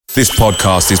This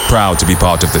podcast is proud to be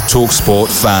part of the TalkSport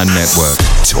Fan Network.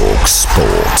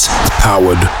 TalkSport.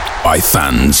 Powered by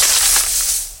fans.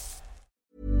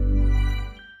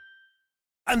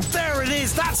 And there it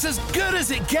is, that's as good as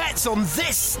it gets on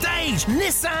this stage.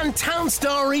 Nissan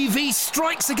Townstar EV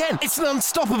strikes again. It's an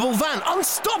unstoppable van,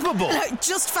 unstoppable.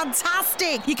 Just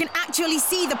fantastic. You can actually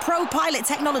see the ProPilot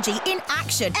technology in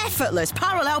action. Effortless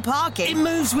parallel parking. It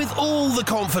moves with all the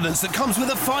confidence that comes with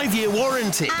a 5-year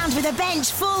warranty. And with a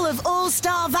bench full of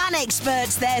all-star van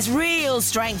experts, there's real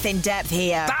strength in depth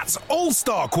here. That's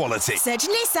all-star quality. Search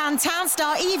Nissan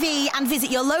Townstar EV and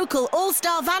visit your local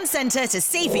all-star van centre to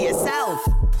see for yourself.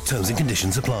 Terms and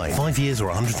conditions apply. 5 years or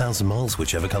 100,000 miles,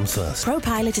 whichever comes first.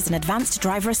 ProPilot is an advanced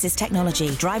driver assist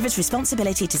technology. Driver's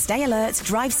responsibility to stay alert,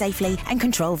 drive safely, and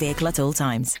control vehicle at all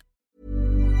times.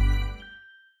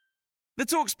 The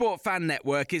TalkSport Fan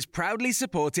Network is proudly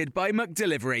supported by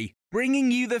McDelivery, bringing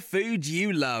you the food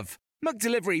you love.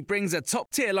 McDelivery brings a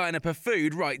top-tier lineup of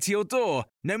food right to your door.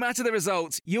 No matter the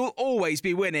result, you'll always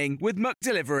be winning with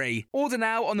McDelivery. Order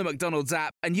now on the McDonald's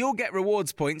app and you'll get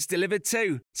rewards points delivered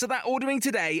too. So that ordering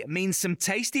today means some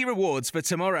tasty rewards for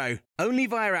tomorrow. Only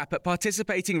via app at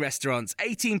participating restaurants.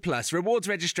 18 plus. Rewards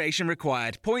registration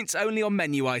required. Points only on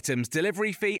menu items.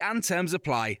 Delivery fee and terms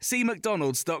apply. See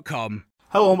mcdonalds.com.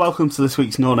 Hello and welcome to this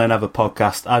week's No Nay Never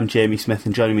podcast. I'm Jamie Smith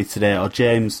and joining me today are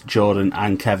James, Jordan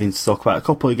and Kevin to talk about a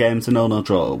couple of games, a 0-0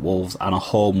 draw at Wolves and a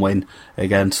home win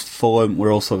against Fulham.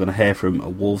 We're also going to hear from a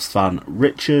Wolves fan,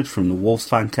 Richard, from the Wolves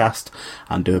fan cast,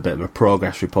 and do a bit of a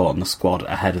progress report on the squad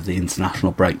ahead of the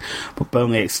international break. But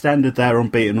Burnley extended their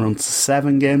unbeaten run to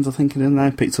 7 games, I think, in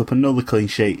there, picked up another clean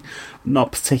sheet.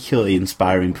 Not particularly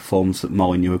inspiring performance at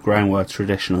Molineux, a ground where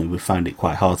traditionally we found it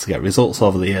quite hard to get results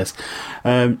over the years.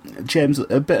 James,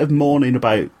 a bit of mourning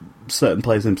about certain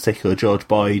players in particular. George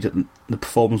Boyd, the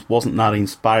performance wasn't that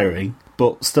inspiring,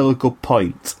 but still a good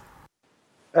point.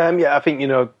 I think,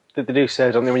 they do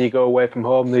say something when you go away from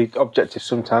home. The objective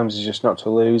sometimes is just not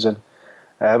to lose, and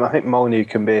I think Molineux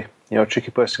can be, a tricky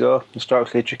place to go.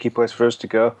 Historically, a tricky place for us to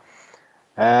go.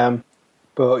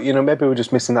 But, maybe we're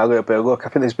just missing that little bit of luck. I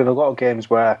think there's been a lot of games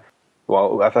where,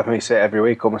 I've had me say it every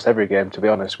week, almost every game, to be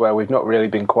honest, where we've not really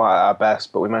been quite at our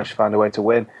best, but we managed to find a way to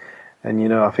win.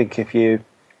 And, I think if you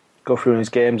go through these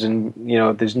games and,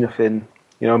 there's nothing,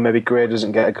 maybe Gray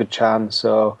doesn't get a good chance,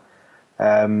 or,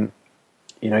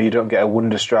 you don't get a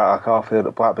wonder strike like Arfield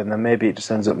at Blackburn, then maybe it just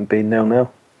ends up being 0-0.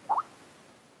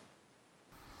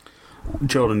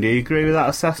 Jordan, do you agree with that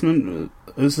assessment?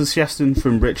 There's a suggestion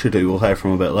from Richard, who we'll hear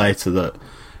from a bit later, that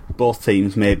both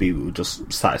teams maybe were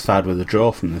just satisfied with a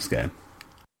draw from this game.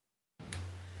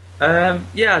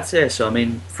 I'd say so. I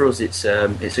mean, for us, it's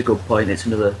a good point. It's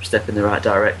another step in the right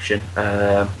direction.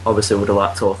 Obviously, we would have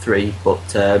liked all 3,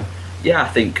 but I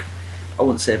think I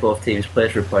wouldn't say both teams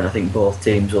played for a point. I think both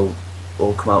teams will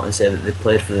come out and say that they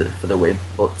played for the win.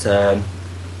 But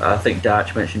I think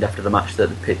Darch mentioned after the match that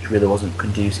the pitch really wasn't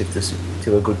conducive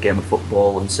to a good game of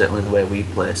football, and certainly the way we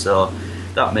play. So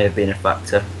that may have been a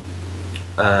factor.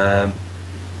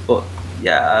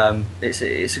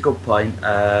 It's a good point.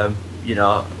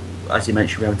 As you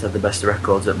mentioned, we haven't had the best of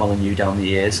records at Molineux down the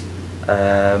years.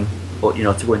 But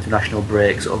to go into national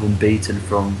break sort of unbeaten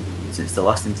since the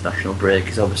last international break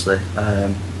is obviously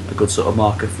a good sort of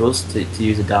marker for us, to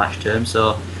use a Dutch term.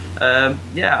 So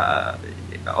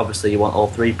obviously you want all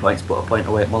 3 points, but a point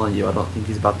away at Molineux I don't think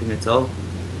is a bad thing at all.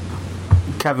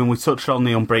 Kevin, we touched on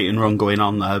the unbeaten run going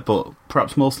on there, but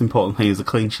perhaps most important thing is a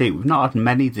clean sheet. We've not had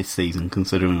many this season,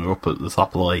 considering we're up at the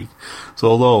top of the league. So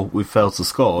although we've failed to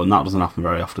score, and that doesn't happen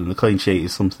very often, the clean sheet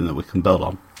is something that we can build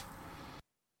on.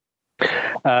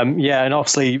 And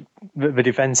obviously the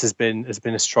defence has been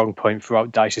a strong point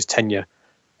throughout Dyche's tenure,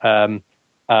 and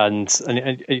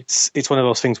it's one of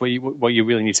those things where you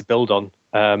really need to build on.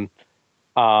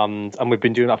 And we've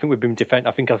been doing. I think we've been defending.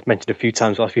 I think I've mentioned a few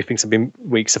times the last few things have been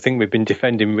weeks. I think we've been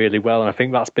defending really well, and I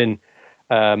think that's been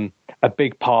a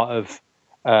big part of.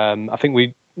 I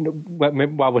think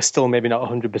while we're still maybe not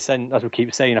 100%, as we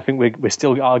keep saying, I think we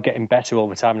still are getting better all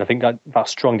the time, and I think that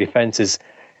strong defence is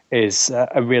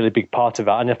a really big part of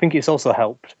that, and I think it's also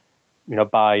helped,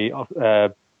 by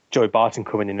Joey Barton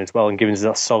coming in as well and giving us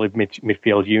that solid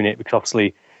midfield unit, because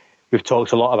obviously. We've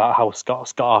talked a lot about how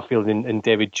Scott Arfield and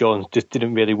David Jones just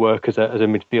didn't really work as a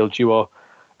midfield duo,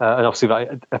 and obviously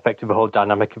that affected the whole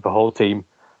dynamic of the whole team.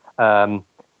 And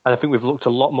I think we've looked a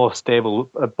lot more stable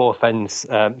at both ends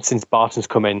since Barton's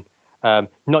come in,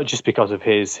 not just because of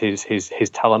his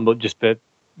talent, but just the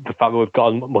fact that we've got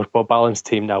a much more balanced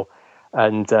team now.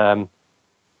 And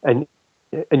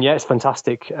it's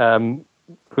fantastic.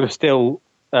 We've still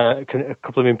a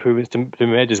couple of improvements to be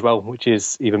made as well, which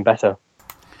is even better.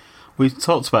 we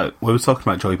were talking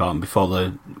about Joey Barton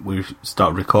before we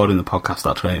started recording the podcast.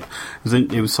 Actually,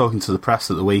 he was talking to the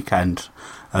press at the weekend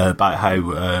about how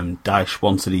Dyche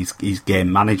wanted his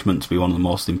game management to be one of the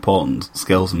most important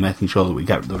skills and making sure that we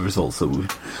get the results that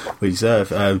we deserve.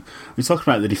 We're talking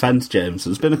about the defence, James.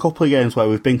 There's been a couple of games where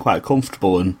we've been quite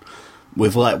comfortable and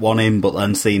we've let one in but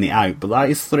then seen it out. But that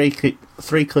is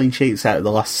three clean sheets out of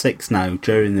the last 6 now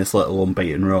during this little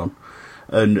unbeaten run.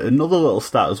 And another little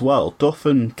stat as well, Duff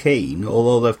and Keane,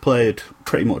 although they've played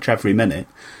pretty much every minute,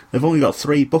 they've only got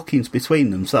 3 bookings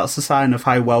between them. So that's a sign of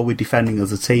how well we're defending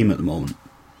as a team at the moment.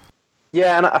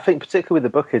 Yeah, and I think particularly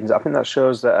with the bookings, I think that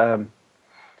shows that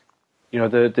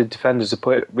the defenders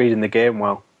are reading the game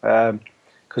well,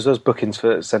 because those bookings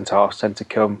for centre-halves tend to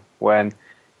come when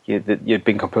you've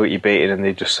been completely beaten and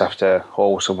they just have to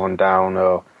haul someone down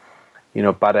or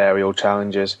bad aerial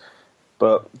challenges.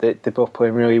 But they're both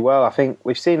playing really well. I think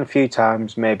we've seen a few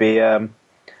times maybe. I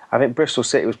think Bristol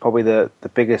City was probably the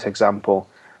biggest example.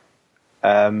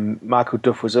 Michael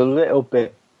Duff was a little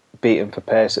bit beaten for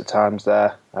pace at times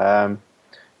there. I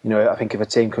think if a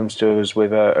team comes to us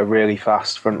with a really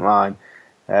fast front line,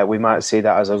 we might see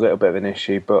that as a little bit of an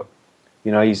issue. But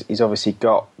he's obviously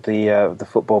got the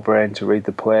football brain to read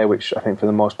the play, which I think for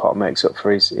the most part makes up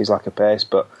for his lack of pace.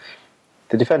 But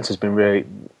the defence has been really,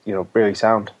 really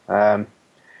sound.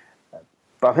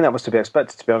 But I think that was to be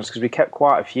expected, to be honest, because we kept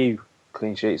quite a few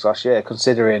clean sheets last year,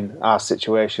 considering our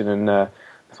situation and the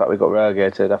fact we got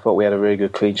relegated. I thought we had a really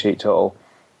good clean sheet total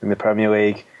in the Premier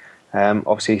League.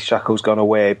 Obviously, Shackle's gone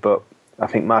away, but I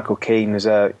think Michael Keane is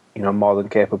a more than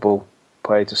capable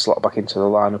player to slot back into the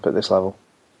lineup at this level.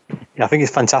 Yeah, I think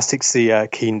it's fantastic to see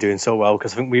Keane doing so well,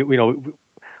 because I think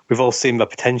we've all seen the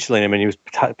potential in him, and he was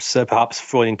perhaps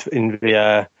thrown in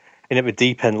at the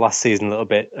deep end last season a little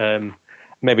bit.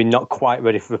 Maybe not quite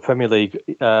ready for the Premier League,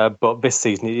 but this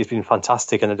season he's been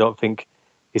fantastic, and I don't think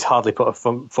he's hardly put a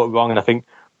front foot wrong. And I think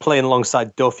playing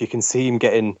alongside Duff, you can see him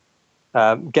getting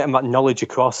that knowledge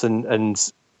across, and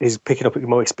he's picking up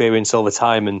more experience all the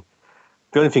time. And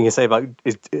the only thing I say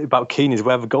about Keane is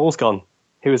where the goal's gone.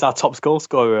 He was our top goal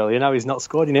scorer earlier. Now he's not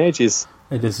scored in ages.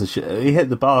 It is he hit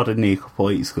the bar, didn't he, a couple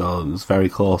of weeks ago? It was very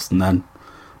close, and then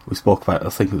we spoke about, I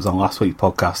think it was on last week's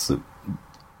podcast, that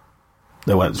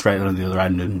they went straight on the other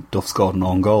end and Duff scored an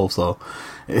own goal, so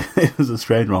it was a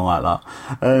strange one like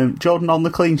that. Jordan, on the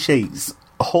clean sheets,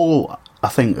 Hull, I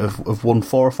think, have won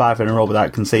 4 or 5 in a row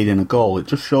without conceding a goal. It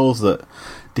just shows that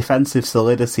defensive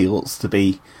solidity looks to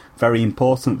be very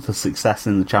important for success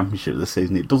in the Championship this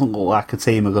season. It doesn't look like a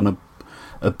team are going to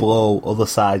blow other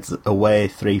sides away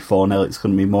 3-4-0. It's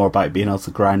going to be more about being able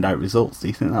to grind out results. Do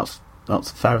you think that's a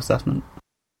fair assessment?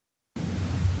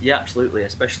 Yeah, absolutely,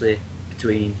 especially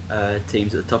between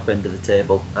teams at the top end of the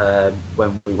table.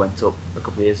 When we went up a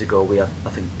couple of years ago, we had, I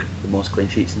think, the most clean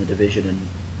sheets in the division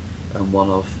and one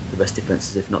of the best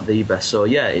defences, if not the best. So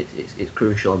yeah, it's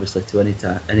crucial, obviously, to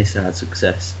any side's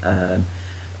success.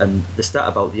 And the stat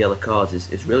about the yellow cards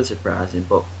is really surprising,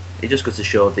 but it just goes to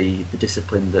show the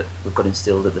discipline that we've got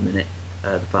instilled at the minute.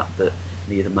 The fact that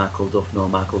neither Michael Duff nor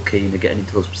Michael Keane are getting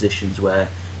into those positions where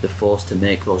they're forced to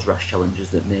make those rash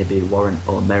challenges that maybe warrant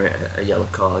or merit a yellow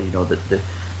card. That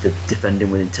they're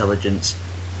defending with intelligence.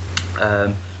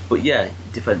 But yeah,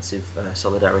 defensive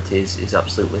solidarity is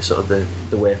absolutely sort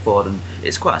of the way forward, and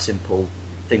it's quite a simple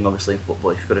thing, obviously, in football.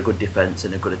 If you've got a good defence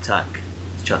and a good attack,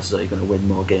 the chances are you're going to win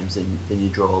more games than you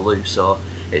draw or lose. So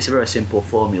it's a very simple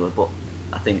formula, but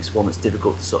I think it's one that's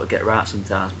difficult to sort of get right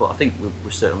sometimes. But I think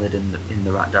we're certainly in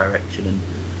the right direction, and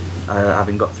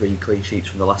having got 3 clean sheets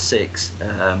from the last 6,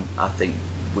 I think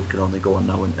we can only go on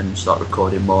now and start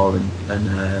recording more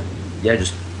and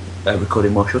just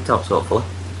recording more shutouts, hopefully.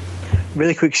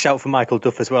 Really quick shout for Michael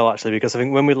Duff as well, actually, because I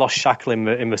think when we lost Shackle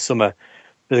in the summer,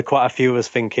 there were quite a few of us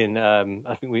thinking.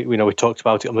 I think we talked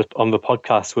about it on the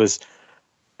podcast. Was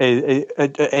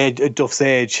at Duff's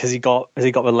age, has he got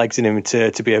the legs in him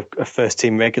to be a first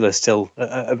team regular still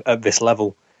at this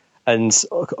level? And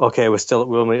okay,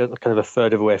 we're only kind of a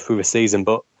third of the way through the season,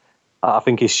 but I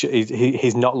think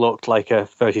he's not looked like a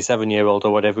 37-year-old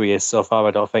or whatever he is so far.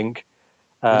 I don't think.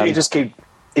 He just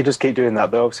keep doing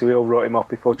that, though. Obviously, we all wrote him off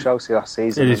before Chelsea last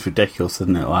season. It is ridiculous,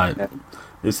 isn't it?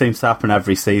 It seems to happen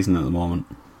every season at the moment.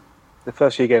 The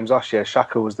first few games last year,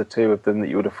 Xhaka was the 2 of them that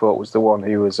you would have thought was the one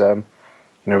who was,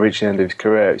 reaching the end of his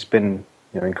career. It's been,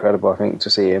 incredible, I think, to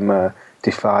see him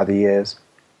defy the years.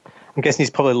 I'm guessing he's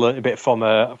probably learned a bit from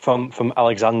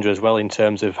Alexandra as well, in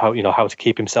terms of how to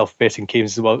keep himself fit and keep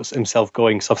himself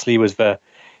going. So obviously, he was the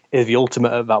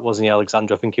ultimate at that, wasn't he,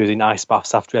 Alexandra? I think he was in ice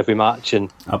baths after every match.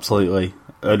 And absolutely.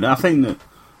 And I think that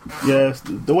Yeah,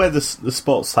 the way the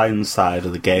sports science side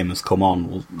of the game has come on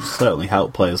will certainly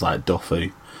help players like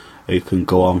Duffy, who can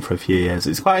go on for a few years.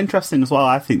 It's quite interesting as well.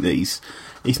 I think that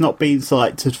he's not being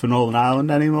selected for Northern Ireland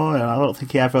anymore, and I don't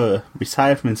think he ever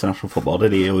retired from international football,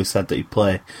 did he? He always said that he'd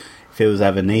play if it was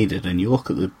ever needed. And you look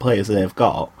at the players they've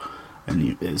got,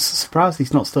 and it's surprised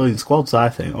he's not still in squads, I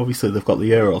think. Obviously, they've got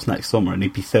the Euros next summer, and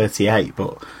he'd be 38,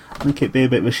 but I think it'd be a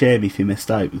bit of a shame if he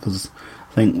missed out, because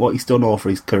I think what he's done over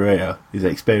his career, his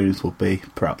experience will be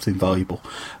perhaps invaluable.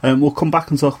 We'll come back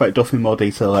and talk about Duff in more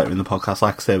detail later in the podcast.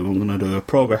 Like I said, we're going to do a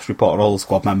progress report on all the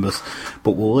squad members,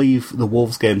 but we'll leave the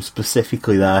Wolves game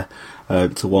specifically there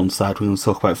to one side. We're going to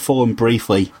talk about Fulham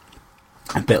briefly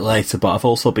a bit later, but I've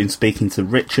also been speaking to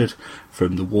Richard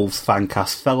from the Wolves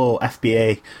Fancast, fellow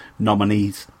FBA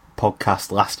nominees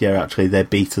podcast last year. Actually, they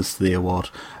beat us to the award,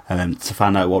 to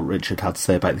find out what Richard had to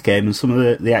say about the game and some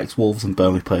of the ex-Wolves and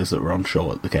Burnley players that were on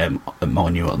show at the game at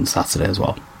Monument on Saturday as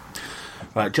well.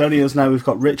 Right, joining us now, we've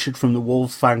got Richard from the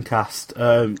Wolves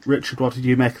Fancast. Richard, what did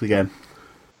you make of the game?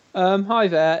 Hi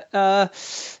there.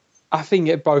 I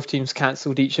think both teams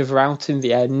cancelled each other out in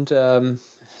the end.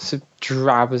 It's as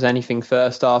drab as anything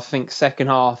first half. I think second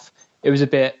half, it was a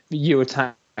bit you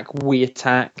attack, we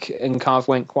attack, and kind of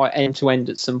went quite end-to-end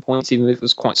at some points, even if it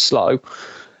was quite slow.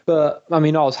 But, I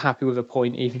mean, I was happy with a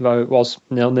point, even though it was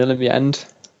 0-0 in the end.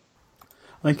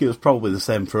 I think it was probably the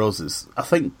same for us. I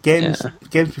think games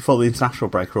before the international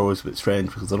break are always a bit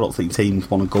strange, because I don't think teams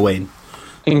want to go in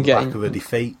on the back of a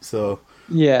defeat, so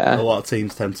a lot of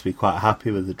teams tend to be quite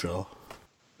happy with the draw.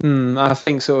 I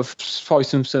think sort of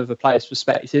from sort of a player's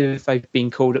perspective, if they've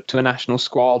been called up to a national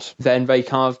squad, then they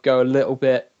kind of go a little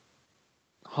bit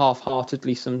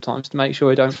half-heartedly sometimes to make sure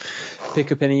they don't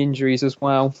pick up any injuries as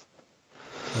well.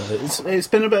 It's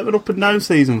been a bit of an up and down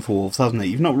season for Wolves, hasn't it?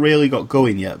 You've not really got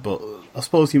going yet, but I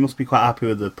suppose you must be quite happy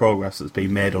with the progress that's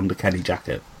been made under Kenny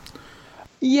Jackett.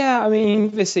 Yeah, I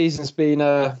mean, this season's been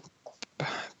a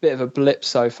bit of a blip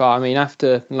so far. I mean,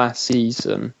 after last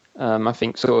season, I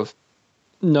think sort of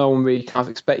no one really kind of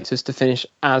expected us to finish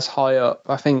as high up.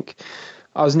 I think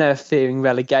I was never fearing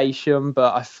relegation,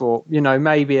 but I thought,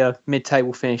 maybe a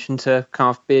mid-table finish and to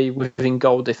kind of be within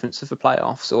goal difference of the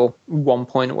playoffs or 1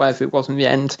 point or whatever it was in the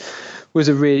end was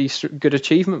a really good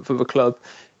achievement for the club.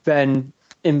 Then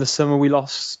in the summer we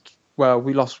lost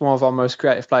one of our most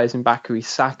creative players in Bakary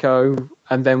Sakho,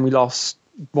 and then we lost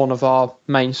one of our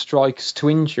main strikers to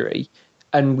injury,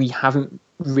 and we haven't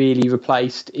really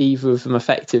replaced either of them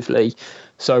effectively.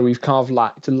 So we've kind of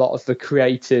lacked a lot of the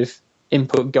creative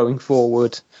input going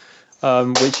forward,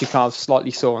 which you kind of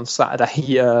slightly saw on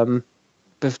Saturday,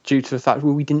 due to the fact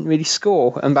we didn't really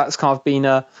score, and that's kind of been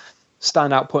a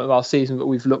standout point of our season. But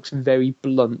we've looked very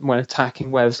blunt when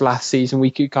attacking, whereas last season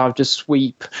we could kind of just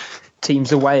sweep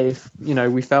teams away if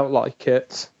we felt like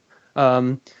it.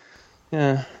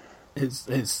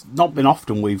 It's not been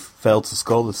often we've failed to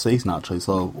score this season, actually,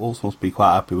 so Wolves must be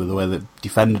quite happy with the way they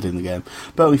defended in the game.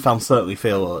 Burnley fans certainly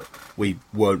feel that we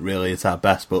weren't really at our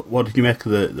best, but what did you make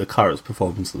of the Clarets'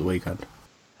 performance at the weekend?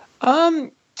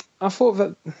 I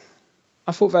thought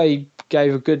they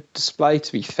gave a good display,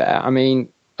 to be fair. I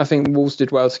mean, I think Wolves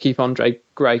did well to keep Andre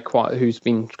Gray quiet, who's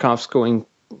been kind of scoring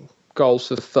goals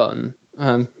for fun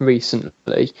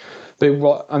recently.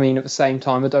 But at the same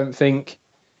time, I don't think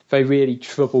they really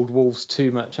troubled Wolves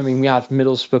too much. I mean, we had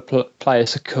Middlesbrough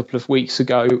players a couple of weeks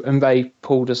ago, and they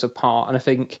pulled us apart. And I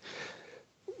think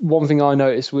one thing I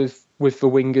noticed with the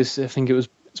wingers, I think it was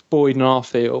Boyd and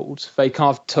Arfield, they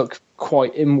kind of took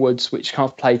quite inwards, which kind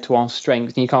of played to our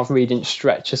strength, and you kind of really didn't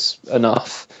stretch us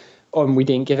enough. And we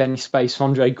didn't give any space for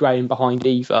Andre Gray in behind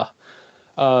either.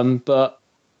 But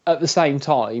at the same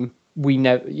time, we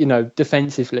never,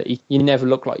 defensively, you never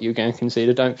look like you were going to concede.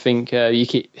 I don't think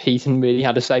Heaton really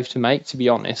had a save to make, to be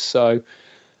honest. So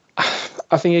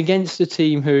I think against a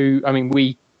team who,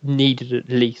 we needed at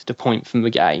least a point from the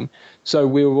game, so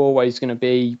we were always going to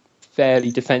be fairly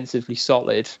defensively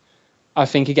solid. I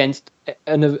think against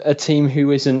a team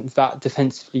who isn't that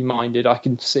defensively minded, I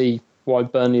can see why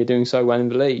Burnley are doing so well in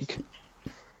the league.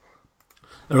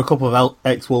 There are a couple of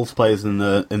ex-Wolves players in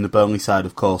the Burnley side,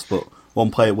 of course, but one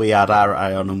player we had our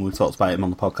eye on, and we talked about him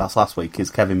on the podcast last week,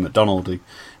 is Kevin McDonald, who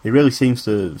he really seems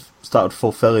to have started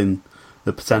fulfilling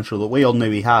the potential that we all knew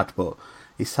he had, but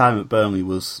his time at Burnley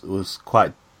was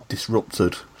quite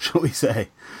disrupted, shall we say.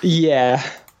 Yeah.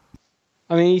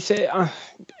 I mean,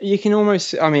 you can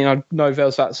almost... I know there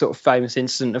was that sort of famous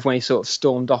incident of when he sort of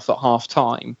stormed off at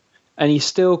half-time, and he's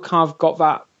still kind of got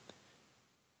that...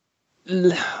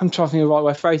 I'm trying to think of the right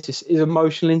way to phrase this, is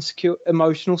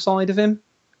emotional side of him.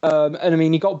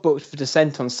 He got booked for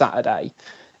dissent on Saturday,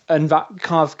 and that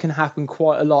kind of can happen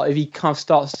quite a lot if he kind of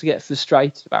starts to get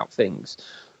frustrated about things.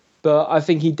 But I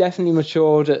think he definitely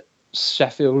matured at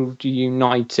Sheffield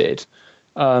United,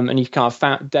 and he kind of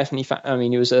I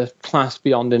mean, he was a class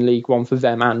beyond in League One for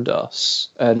them and us.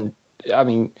 And I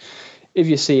mean, if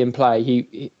you see him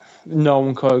play, no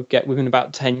one could get within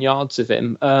about 10 yards of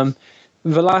him.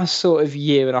 The last sort of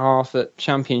year and a half at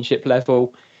Championship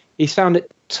level, he's found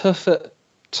it tough at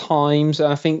times.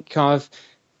 And I think kind of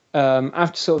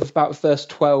after sort of about the first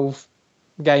 12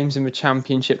 games in the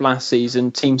Championship last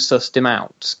season, teams sussed him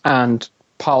out and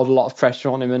piled a lot of pressure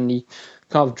on him, and he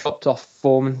kind of dropped off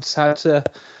form and had to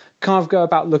kind of go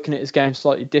about looking at his game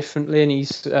slightly differently. And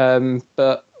he's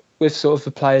but with sort of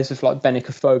the players of like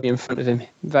Benica Phobia in front of him,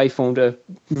 they formed a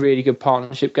really good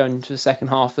partnership going into the second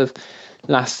half of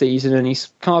last season, and he's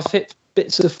kind of hit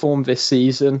bits of form this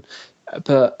season.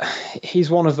 But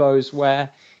he's one of those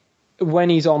where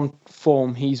when he's on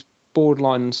form, he's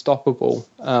borderline unstoppable.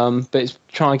 But it's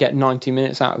trying to get 90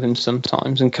 minutes out of him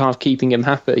sometimes and kind of keeping him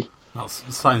happy. That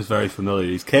sounds very familiar.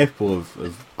 He's capable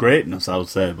of greatness, I would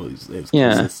say, but it's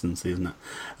consistency, isn't it?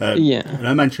 And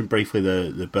I mentioned briefly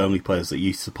the Burnley players that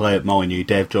used to play at Molineux,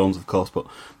 Dave Jones, of course, but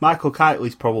Michael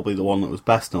Kiteley's probably the one that was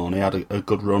best known. He had a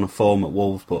good run of form at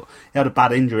Wolves, but he had a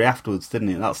bad injury afterwards, didn't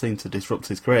he? And that seemed to disrupt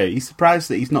his career. He's surprised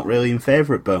that he's not really in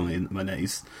favour at Burnley at the minute. He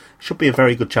should be a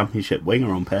very good Championship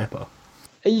winger on paper.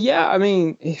 Yeah, I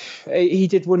mean, he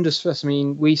did wonders for us. I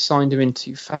mean, we signed him in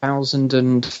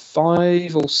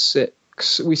 2005 or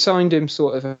 6. We signed him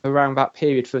sort of around that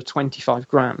period for 25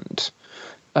 grand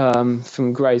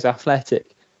from Grays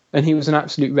Athletic, and he was an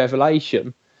absolute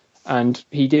revelation. And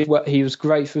he was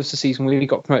great for us the season when we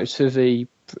got promoted to the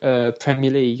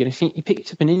Premier League. And I think he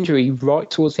picked up an injury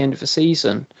right towards the end of the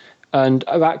season, and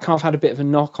that kind of had a bit of a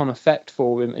knock-on effect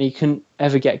for him, and he couldn't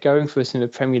ever get going for us in the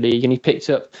Premier League. And he picked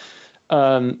up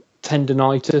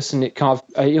tendinitis, and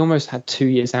he almost had 2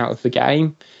 years out of the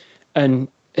game, and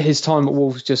his time at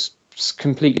Wolves just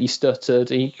completely stuttered.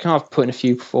 He kind of put in a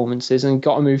few performances and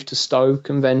got a move to Stoke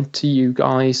and then to you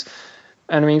guys.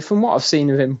 And I mean, from what I've seen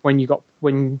of him when you got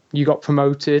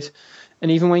promoted,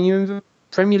 and even when you were in the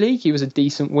Premier League, he was a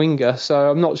decent winger. So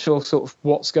I'm not sure sort of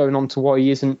what's going on to why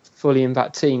he isn't fully in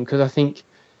that team, because I think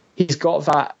he's got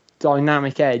that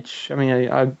dynamic edge. I mean,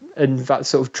 and that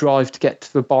sort of drive to get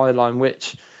to the byline,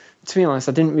 which, to be honest,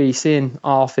 I didn't really see in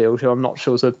Arfield, who I'm not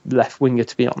sure is a left winger,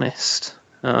 to be honest.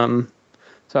 So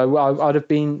I'd have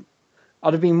been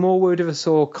more worried if I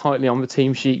saw Kiteley on the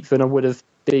team sheet than I would have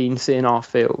been seeing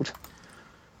Arfield.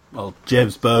 Well,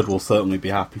 James Bird will certainly be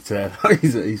happy to hear that.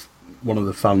 He's one of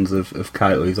the fans of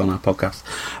Kiteley. He's on our podcast.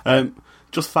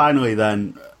 Just finally,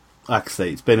 then, like I say,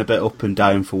 it's been a bit up and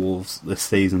down for Wolves this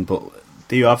season, but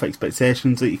do you have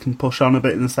expectations that you can push on a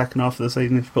bit in the second half of the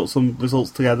season if you put some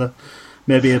results together?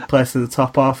 Maybe a place in the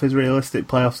top half is realistic,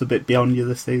 playoffs a bit beyond you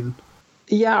this season?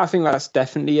 Yeah, I think that's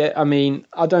definitely it. I mean,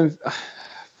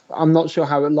 I'm not sure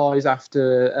how it lies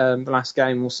after the last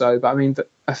game or so, but I mean,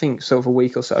 I think sort of a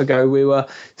week or so ago, we were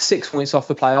 6 points off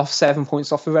the playoff, 7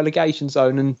 points off the relegation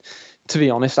zone, and to be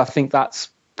honest, I think that's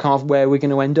kind of where we're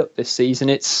going to end up this season.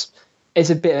 It's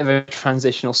a bit of a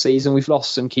transitional season. We've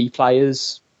lost some key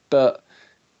players, but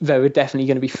there are definitely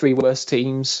going to be 3 worse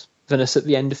teams than us at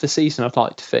the end of the season, I'd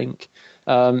like to think.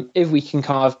 If we can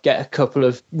kind of get a couple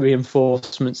of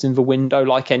reinforcements in the window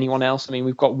like anyone else, I mean,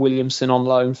 we've got Williamson on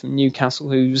loan from Newcastle,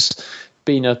 who's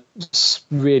been a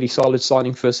really solid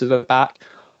signing for us at the back.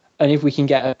 And if we can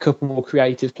get a couple more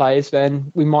creative players,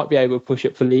 then we might be able to push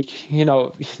up the league. You know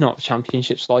what the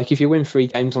Championship's like. If you win 3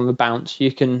 games on the bounce,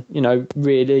 you can,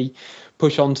 really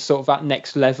push on to sort of that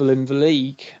next level in the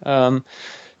league.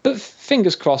 But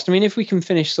fingers crossed. I mean, if we can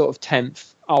finish sort of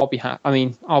 10th, I'll be happy. I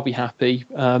mean, I'll be happy.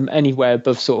 Anywhere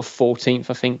above sort of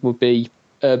 14th, I think, would be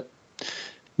not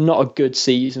a good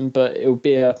season, but it would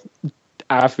be a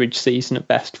average season at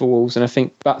best for Wolves. And I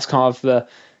think that's kind of the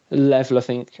level I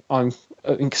think I'm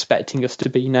expecting us to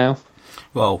be now.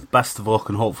 Well, best of luck,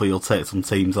 and hopefully you'll take some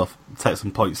points off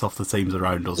the teams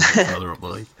around us further up the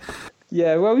league.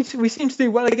 Yeah, well, we seem to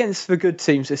do well against the good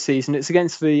teams this season. It's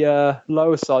against the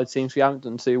lower side teams we haven't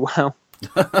done too well.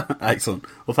 Excellent.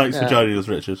 Well, thanks for joining us,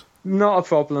 Richard. Not a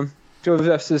problem. Enjoy the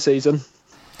rest of the season.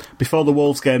 Before the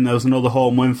Wolves game, there was another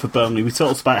home win for Burnley. We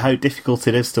talked about how difficult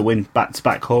it is to win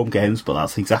back-to-back home games, but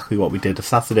that's exactly what we did. A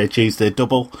Saturday-Tuesday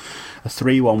double, a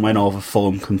 3-1 win over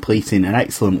Fulham, completing an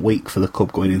excellent week for the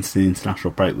club going into the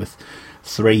international break with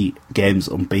 3 games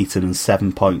unbeaten and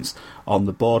 7 points on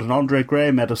the board. And Andre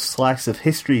Gray made a slice of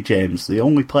history, James, the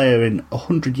only player in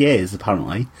 100 years,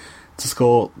 apparently, to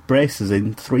score braces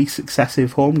in 3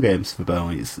 successive home games for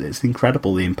Burnley. It's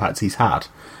incredible the impact he's had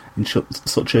in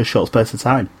such a short space of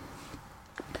time.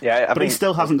 Yeah, he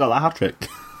still hasn't got that hat trick.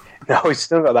 No, he's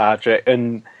still got that hat trick,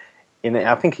 and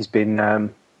I think he's been, a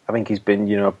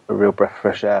real breath of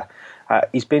fresh air.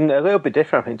 He's been a little bit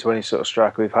different, I think, to any sort of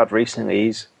striker we've had recently.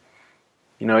 He's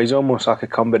almost like a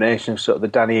combination of sort of the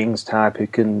Danny Ings type who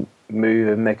can move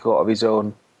and make a lot of his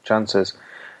own chances,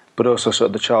 but also sort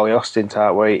of the Charlie Austin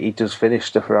type where he does finish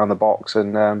stuff around the box.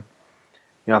 And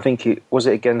I think was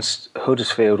it against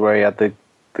Huddersfield where he had the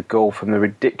goal from the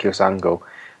ridiculous angle.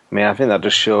 I mean, I think that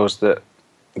just shows that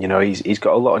he's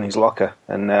got a lot in his locker,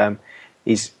 and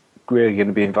he's really going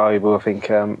to be invaluable, I think,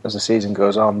 as the season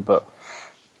goes on. But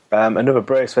another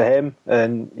brace for him,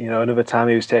 and another time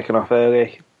he was taken off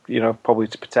early, probably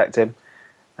to protect him.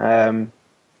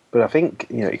 But I think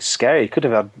it's scary. He could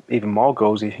have had even more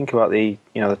goals. You think about the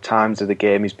times of the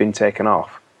game he's been taken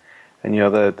off, and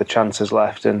the chances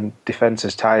left and defence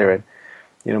is tiring.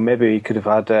 Maybe he could have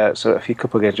had a few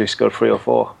couple of games where he scored 3 or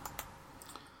 4.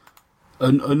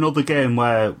 Another game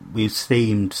where we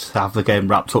seemed to have the game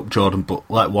wrapped up, Jordan, but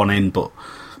let one in. But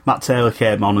Matt Taylor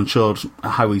came on and showed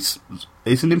how he's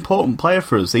an important player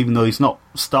for us, even though he's not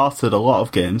started a lot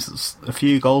of games. It's a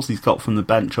few goals he's got from the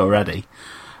bench already,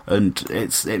 and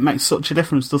it makes such a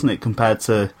difference, doesn't it, compared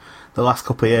to the last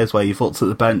couple of years where you've looked at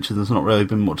the bench and there's not really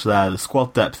been much there. The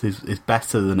squad depth is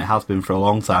better than it has been for a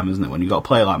long time, isn't it? When you've got a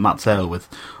player like Matt Taylor with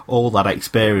all that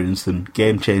experience and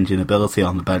game-changing ability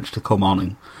on the bench to come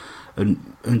on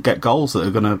and get goals that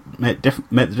are going to make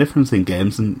the difference in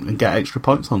games and get extra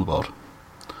points on the board.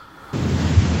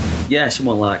 Yeah,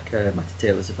 someone like Matty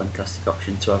Taylor's a fantastic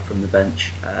option to have from the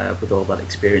bench with all that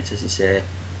experience, as you say,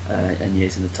 and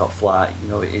years in the top flight.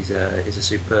 It is a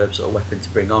superb sort of weapon to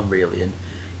bring on, really, and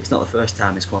it's not the first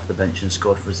time he's come off the bench and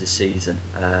scored for us this season,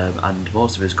 and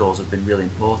most of his goals have been really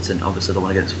important. Obviously the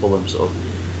one against Fulham sort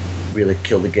of really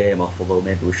killed the game off, although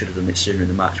maybe we should have done it sooner in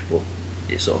the match, but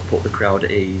it sort of put the crowd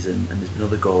at ease, and there's been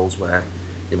other goals where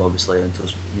they've obviously earned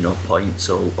us points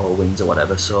or wins or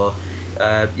whatever. So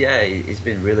he's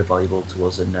been really valuable to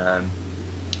us, and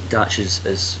Datch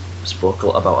has spoke a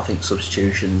lot about, I think,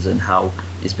 substitutions and how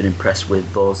he's been impressed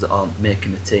with those that aren't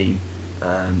making the team.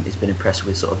 He's been impressed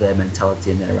with sort of their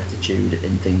mentality and their attitude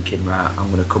in thinking, right, I'm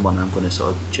going to come on, I'm going to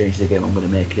sort of change the game, I'm going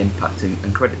to make an impact,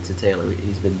 and credit to Taylor,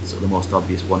 he's been sort of the most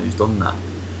obvious one who's done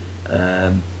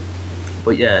that.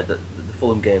 But yeah, the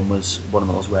Fulham game was one of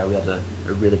those where we had a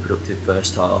really productive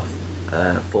first half.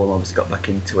 Fulham obviously got back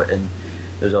into it, and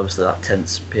there was obviously that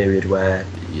tense period where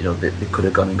they could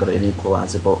have gone and got an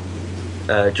equaliser, but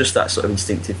just that sort of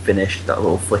instinctive finish, that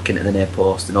little flick into the near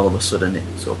post, and all of a sudden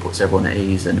it sort of puts everyone at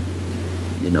ease. And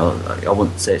I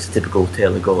wouldn't say it's a typical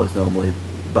Taylor goal, it's normally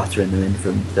battering them in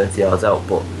from 30 yards out,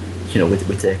 but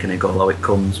we're taking a goal how it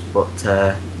comes. But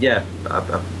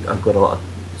I've got a lot of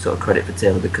sort of credit for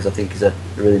Taylor, because I think he's a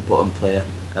really important player,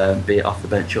 be it off the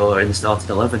bench or in the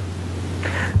starting 11.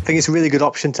 I think it's a really good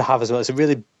option to have as well. It's a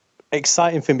really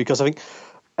exciting thing, because I think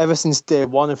ever since day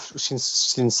one,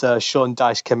 since Sean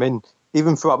Dyche came in,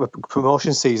 even throughout the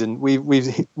promotion season,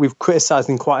 we've criticised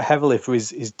him quite heavily for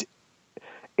his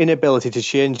inability to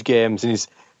change games and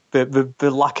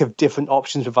the lack of different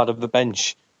options we've had of the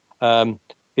bench.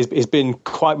 He's been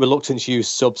quite reluctant to use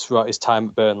subs throughout his time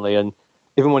at Burnley, and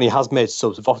even when he has made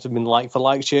subs, they've often been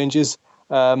like-for-like changes.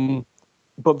 But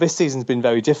this season's been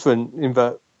very different in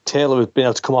that Taylor has been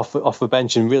able to come off the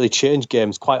bench and really change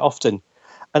games quite often.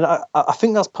 And I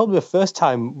think that's probably the first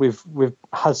time we've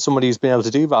had somebody who's been able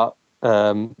to do that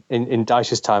in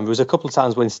Dyche's time. There was a couple of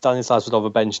times when Stanislas was off the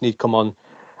bench and he'd come on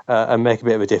and make a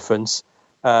bit of a difference.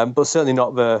 But certainly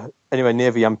not anywhere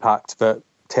near the impact that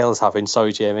Taylor's having.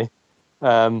 Sorry, Jamie.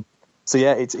 So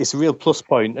yeah, it's a real plus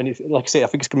point, and like I say, I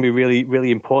think it's going to be a really,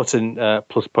 really important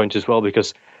plus point as well,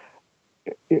 because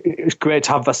it's great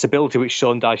to have that stability which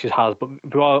Sean Dyche has, but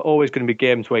there are always going to be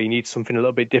games where you need something a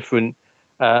little bit different,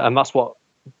 and that's what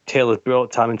Taylor's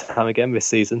brought time and time again this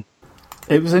season.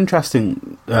 It was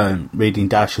interesting reading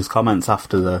Dyche's comments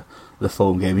after the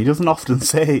Fulham game. He doesn't often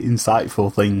say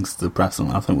insightful things to the press,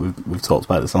 and I think we've talked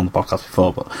about this on the podcast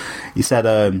before, but he said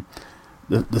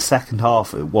the second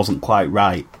half, it wasn't quite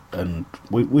right. And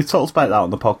we talked about that on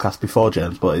the podcast before,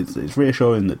 James, but it's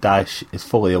reassuring that Dyche is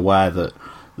fully aware that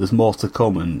there's more to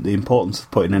come, and the importance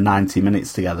of putting a 90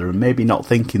 minutes together, and maybe not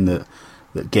thinking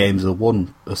that games are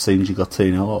won as soon as you got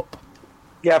 2-0 up.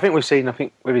 Yeah, I think we've seen,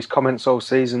 with his comments all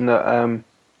season, that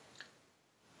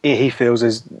he feels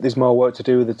there's more work to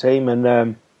do with the team,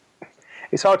 and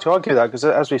it's hard to argue that, because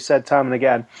as we've said time and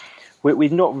again,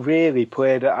 we've not really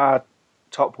played at our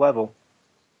top level.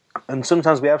 And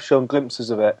sometimes we have shown glimpses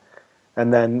of it,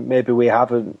 and then maybe we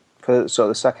haven't for sort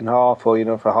of the second half,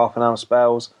 or for half an hour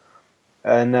spells.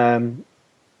 And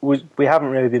we haven't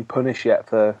really been punished yet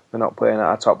for not playing at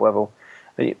our top level.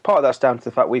 And part of that's down to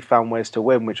the fact we found ways to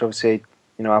win, which obviously,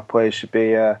 our players should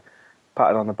be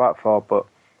patted on the back for. But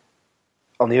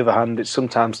on the other hand, it's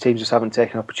sometimes teams just haven't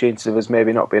taken opportunities of us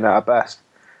maybe not being at our best.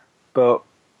 But,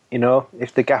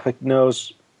 if the gaffer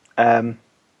knows that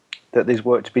there's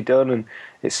work to be done and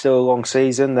it's still a long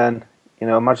season, then,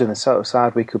 imagine the sort of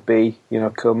side we could be,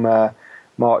 come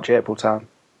March, April time.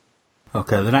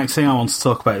 Okay, the next thing I want to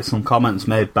talk about is some comments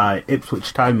made by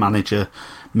Ipswich Town manager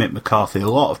Mick McCarthy. A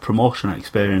lot of promotion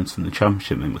experience in the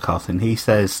Championship, Mick McCarthy, and he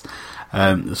says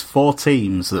there's 4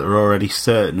 teams that are already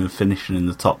certain of finishing in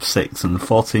the top 6, and the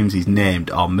 4 teams he's named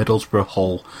are Middlesbrough,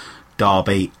 Hull,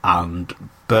 Derby and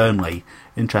Burnley.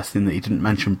 Interesting that he didn't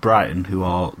mention Brighton, who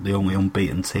are the only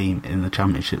unbeaten team in the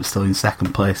Championship, still in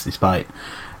second place despite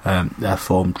their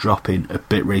form dropping a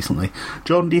bit recently.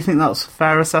 Jordan, do you think that's a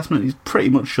fair assessment? He's pretty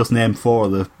much just named 4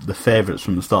 of the favourites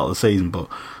from the start of the season, but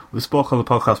we spoke on the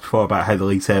podcast before about how the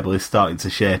league table is starting to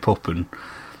shape up, and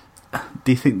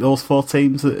do you think those 4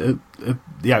 teams are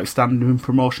the outstanding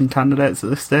promotion candidates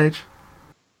at this stage?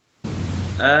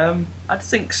 I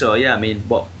think so, yeah. I mean,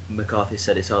 what McCarthy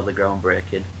said is hardly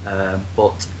groundbreaking,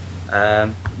 but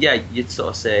you'd sort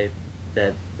of say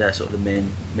they're sort of the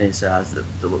main sides that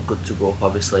look good to go up.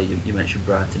 Obviously, you mentioned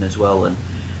Brighton as well, and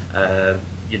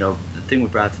the thing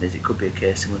with Brighton is it could be a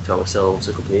case similar to ourselves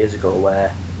a couple of years ago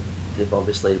where they've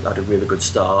obviously had a really good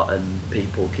start and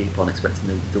people keep on expecting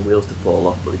the wheels to fall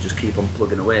off, but they just keep on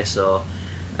plugging away. So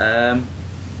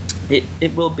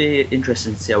it will be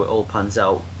interesting to see how it all pans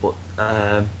out, but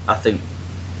I think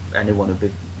anyone would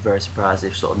be very surprised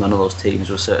if sort of none of those teams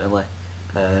were certainly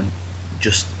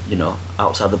just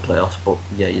outside the playoffs. But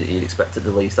yeah, you'd expect at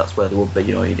the least that's where they would be.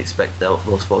 You'd expect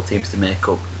those 4 teams to make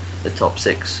up the top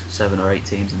 6, 7 or 8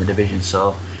 teams in the division.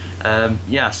 So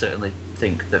I certainly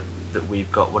think that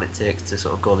we've got what it takes to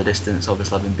sort of go the distance.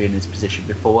 Obviously, having been in this position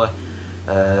before,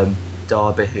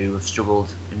 Derby, who have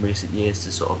struggled in recent years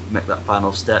to sort of make that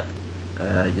final step,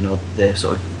 they've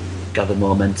sort of gathered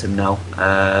momentum now,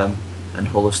 and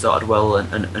Hull have started well,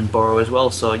 and Borough as well.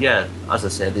 So yeah, as I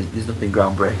said, there's nothing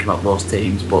groundbreaking about those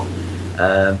teams, but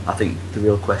I think the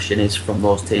real question is from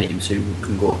those teams who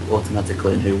can go up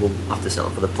automatically and who will have to settle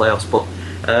for the playoffs. But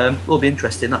it will be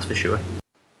interesting, that's for sure.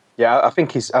 Yeah, I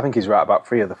think he's right about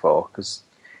 3 of the 4, because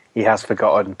he has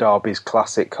forgotten Derby's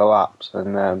classic collapse,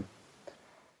 and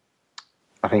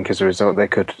I think as a result they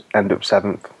could end up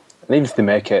 7th. And even if they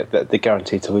make it, they're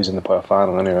guaranteed to lose in the playoff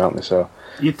final anyway, aren't they? So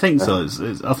you'd think so.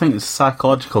 I think it's a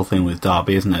psychological thing with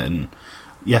Derby, isn't it? And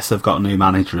yes, they've got a new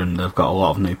manager and they've got a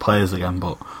lot of new players again,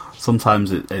 but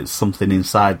sometimes it's something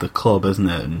inside the club, isn't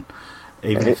it? And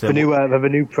even if they have a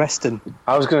new Preston.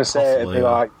 I was going to say it'd be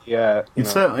like,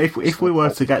 certainly, if we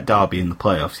were to get Derby in the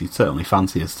playoffs, you'd certainly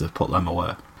fancy us to put them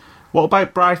away. What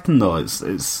about Brighton though?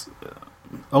 It's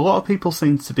a lot of people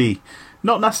seem to be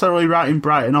not necessarily writing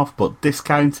Brighton off, but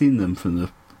discounting them from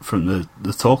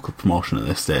the talk of promotion at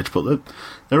this stage. But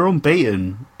they're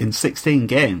unbeaten in 16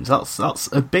 games.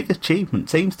 That's a big achievement.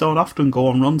 Teams don't often go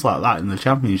on runs like that in the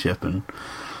Championship, and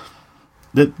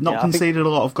they've not conceded a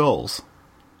lot of goals.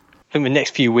 I think the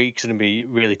next few weeks are going to be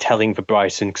really telling for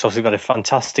Brighton, because obviously they've had a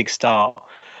fantastic start.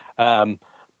 But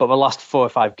the last 4 or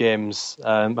 5 games,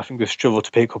 I think we've struggled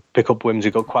to pick up wins.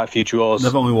 We've got quite a few draws.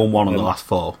 They've only won 1 of the last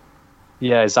 4.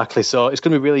 Yeah, exactly. So it's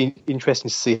going to be really interesting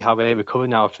to see how they recover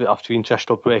now after the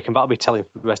international break, and that'll be telling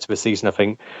for the rest of the season, I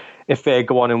think. If they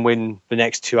go on and win the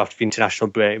next 2 after the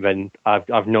international break, then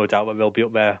I've no doubt that they'll be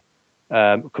up there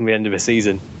come the end of the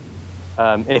season.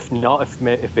 If not,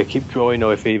 if they keep growing,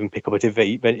 or if they even pick up a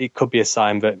defeat, then it could be a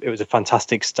sign that it was a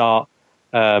fantastic start,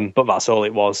 but that's all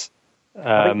it was.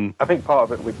 I think part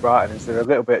of it with Brighton is they're a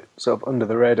little bit sort of under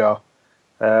the radar.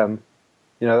 I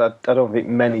don't think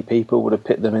many people would have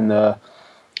picked them in the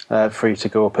free to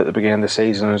go up at the beginning of the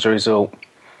season. As a result,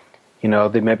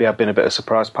 they maybe have been a bit of a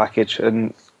surprise package.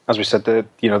 And as we said,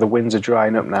 the wins are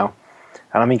drying up now.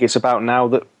 And I think it's about now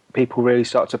that people really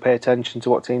start to pay attention to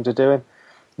what teams are doing.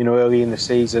 Early in the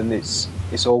season, it's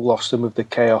all lost some of the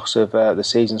chaos of the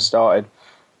season started.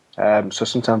 So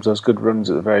sometimes those good runs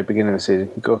at the very beginning of the season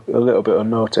can go a little bit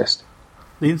unnoticed.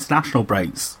 The international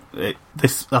breaks, I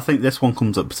think this one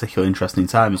comes at a particularly interesting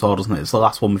time as well, doesn't it? It's the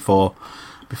last one before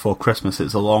Christmas.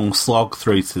 It's a long slog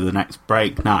through to the next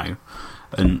break now,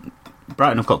 and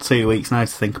Brighton have got 2 weeks now to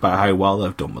think about how well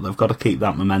they've done, but they've got to keep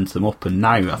that momentum up, and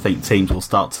now I think teams will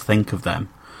start to think of them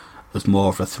as more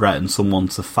of a threat and someone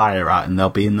to fire at, and they'll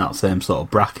be in that same sort of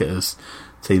bracket as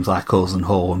teams like us and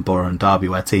Hull and Borough and Derby,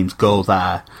 where teams go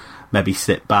there, maybe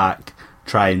sit back,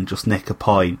 try and just nick a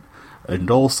point, and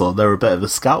also they're a bit of a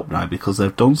scalp now because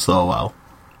they've done so well.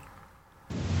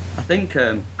 I think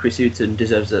Chris Hughton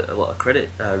deserves a lot of credit.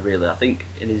 Really, I think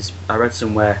I read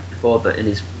somewhere before that in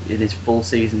his full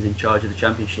seasons in charge of the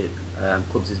Championship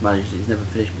clubs he's managed, he's never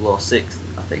finished below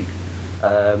 6th. I think,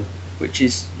 which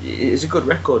is a good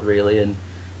record really. And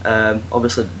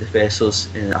obviously they face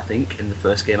us in the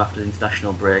first game after the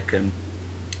international break, and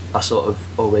I sort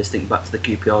of always think back to the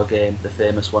QPR game, the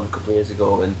famous one a couple of years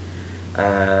ago, and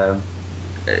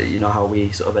how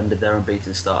we sort of ended their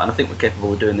unbeaten start, and I think we're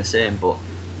capable of doing the same. But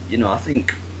I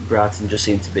think Brighton just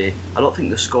seem to be, I don't think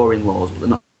they're scoring lows, but they're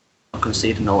not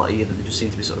conceding a lot either. They just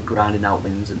seem to be sort of grinding out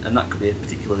wins, and that could be a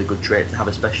particularly good trait to have,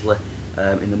 especially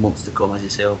in the months to come, as you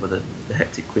say, over the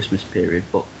hectic Christmas period.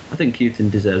 But I think Hughton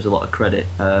deserves a lot of credit,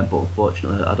 but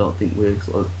unfortunately I don't think we'll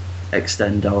sort of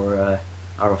extend our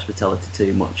hospitality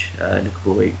too much in a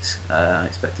couple of weeks. I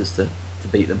expect us to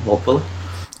beat them, hopefully.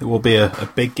 It will be a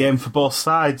big game for both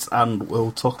sides, and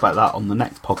we'll talk about that on the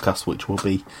next podcast, which will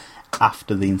be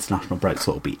after the international break,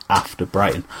 so it'll be after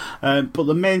Brighton. But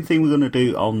the main thing we're going to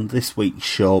do on this week's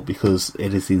show, because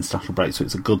it is the international break, so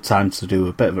it's a good time to do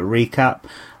a bit of a recap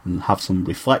and have some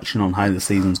reflection on how the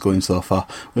season's going so far.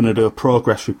 We're going to do a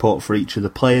progress report for each of the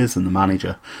players and the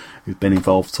manager who've been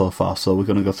involved so far. So we're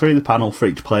going to go through the panel for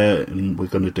each player, and we're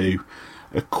going to do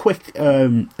a quick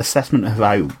assessment of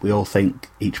how we all think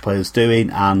each player's doing,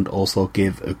 and also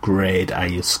give a grade,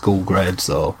 i.e. school grade,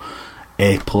 so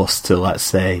A+ to, let's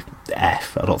say,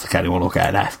 F. I don't think anyone will get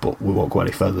an F, but we won't go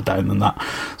any further down than that.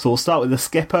 So we'll start with the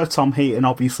skipper, Tom Heaton,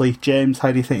 obviously. James,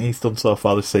 how do you think he's done so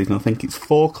far this season? I think it's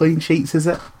 4 clean sheets, is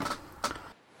it?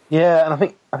 Yeah, and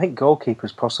I think goalkeeper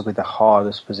is possibly the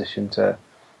hardest position to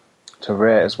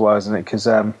rate as well, isn't it? Because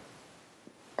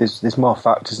there's more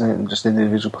factors in it than just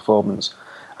individual performance.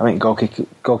 I think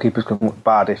goalkeepers can look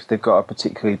bad if they've got a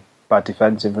particularly bad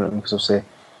defence in front of them, because obviously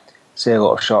see a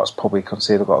lot of shots, probably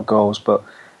concede a lot of goals. But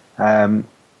Tom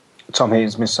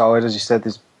Heaton's been solid, as you said.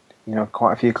 There's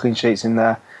quite a few clean sheets in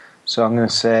there, so I'm going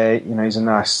to say he's a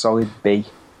nice solid B.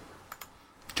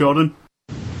 Jordan?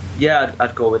 Yeah,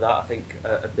 I'd go with that. I think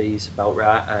a B's about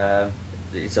right.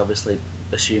 He's obviously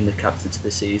assumed the captain to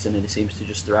the season, and he seems to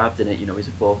just thrived in it. He's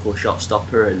a vocal shot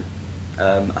stopper, and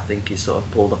I think he's sort of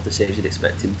pulled off the saves you'd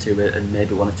expect him to, and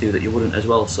maybe one or two that you wouldn't as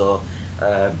well. So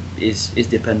he's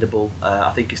dependable.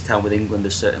 I think his time with England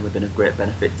has certainly been a great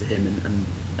benefit to him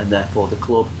and therefore the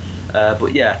club.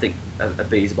 But yeah, I think a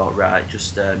B is about right.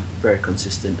 Just very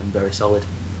consistent and very solid.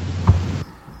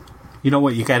 You know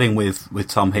what you're getting with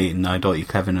Tom Heaton now, don't you,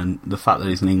 Kevin? And the fact that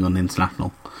he's an England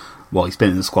international, well, he's been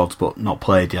in the squads but not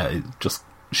played yet, it just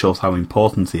shows how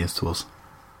important he is to us.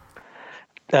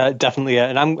 Definitely, yeah.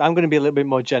 And I'm going to be a little bit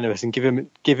more generous and give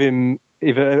him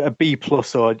either a B+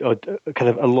 or kind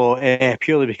of a low A,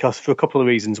 purely because for a couple of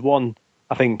reasons. One,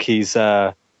 I think it's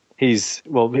hard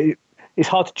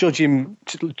to judge him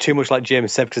too much, like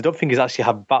James said, because I don't think he's actually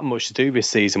had that much to do this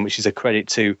season, which is a credit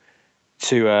to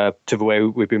the way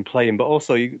we've been playing. But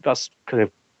also that's kind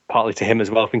of partly to him as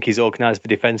well. I think he's organised the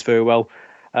defence very well,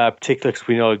 particularly because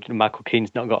we know Michael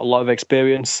Keane's not got a lot of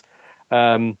experience.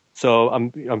 So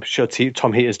I'm sure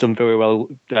Tom Heaton's done very well,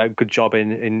 good job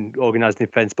in organising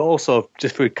defence, but also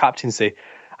just through captaincy.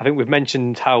 I think we've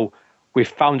mentioned how we've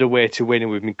found a way to win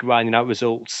and we've been grinding out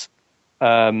results.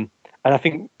 And I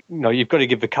think you've got to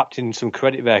give the captain some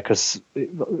credit there, because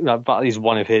that is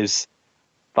one of his.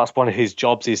 That's one of his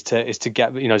jobs is to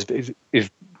get is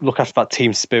look after that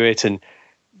team spirit and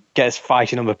get us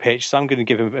fighting on the pitch. So I'm going to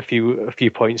give him a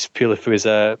few points purely for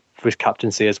his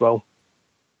captaincy as well.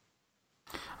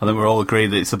 I think we're all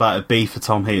agreed that it's about a B for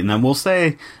Tom Heaton. Then we'll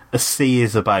say a C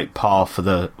is about par for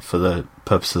the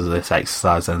purposes of this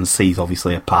exercise, and C is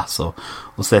obviously a pass. So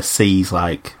we'll say C's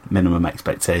like minimum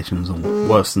expectations, and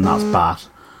worse than that's bad,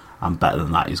 and better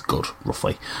than that is good,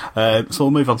 roughly. So we'll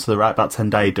move on to the right back,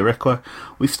 Tendayi Darikwa.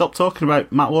 We've stopped talking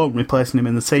about Matt Lowton replacing him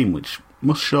in the team, which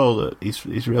must show that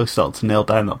he's really started to nail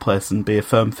down that place and be a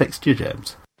firm fixture,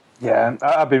 James. Yeah,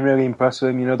 I've been really impressed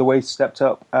with him. The way he stepped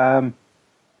up.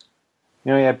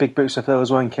 Big boots to fill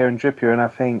as well in Kieran Trippier, and I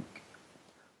think,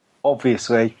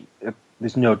 obviously,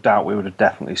 there's no doubt we would have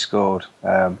definitely scored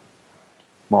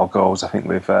more goals, I think,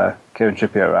 with Kieran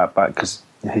Trippier at right back, because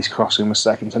his crossing was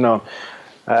second to none.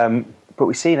 But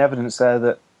we've seen evidence there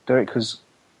that Darikwa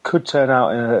could turn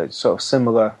out in a sort of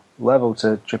similar level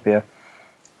to Trippier.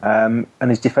 And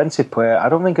his defensive play, I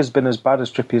don't think has been as bad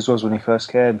as Trippier's was when he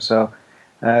first came. So,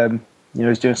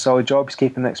 he's doing a solid job. He's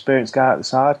keeping an experienced guy at the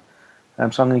side.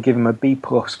 So I'm going to give him a B+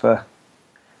 for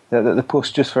the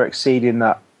plus just for exceeding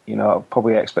that,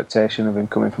 probably expectation of him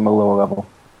coming from a lower level.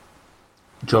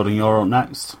 Jordan, you're up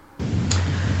next.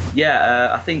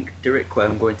 Yeah, I think Darikwa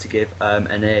I'm going to give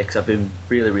an A, because I've been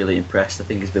really, really impressed. I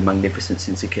think he's been magnificent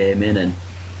since he came in, and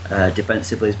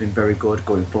Defensively, he's been very good.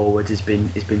 Going forward, he's been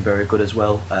very good as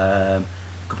well. A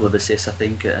couple of assists, I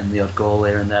think, and the odd goal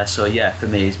here and there. So yeah, for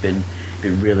me, he's been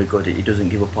really good. He doesn't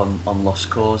give up on lost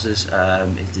causes.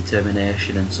 His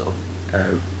determination and sort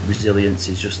of resilience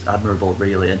is just admirable,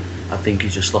 really. And I think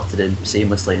he's just slotted in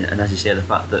seamlessly. And as you say, the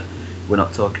fact that we're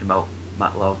not talking about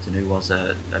Matt Lowton, who was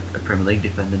a Premier League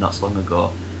defender not so long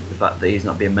ago, the fact that he's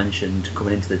not being mentioned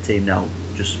coming into the team now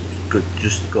just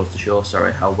goes to show,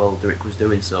 how well Dirk was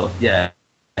doing. So yeah,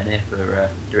 an A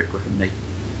for Dirk from me.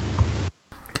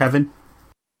 Kevin?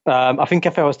 I think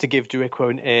if I was to give Dirk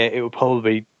an A, it would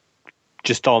probably be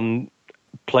just on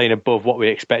playing above what we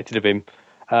expected of him.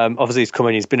 Obviously, he's come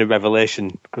in, he's been a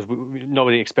revelation, because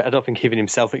nobody expected, I don't think even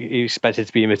himself he expected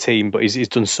to be in the team, but he's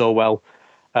done so well.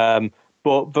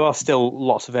 But there are still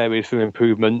lots of areas for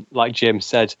improvement. Like James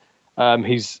said,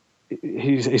 he's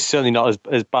certainly not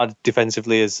as bad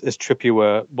defensively as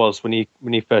Trippier was when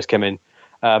he first came in.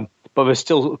 But there's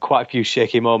still quite a few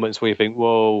shaky moments where you think,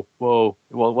 whoa,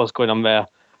 what's going on there?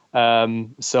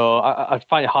 So I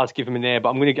find it hard to give him an A, but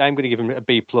I'm going to give him a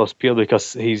B+ purely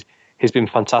because he's been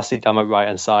fantastic down my right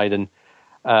hand side, and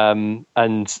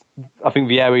I think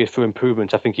the area for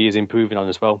improvement, I think he is improving on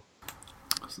as well.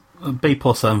 B+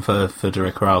 then for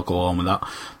Dirk. I'll go on with that.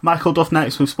 Michael Duff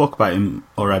next. We've spoke about him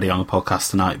already on the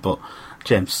podcast tonight, but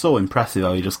James, so impressive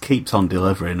how he just keeps on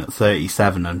delivering at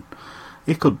 37, and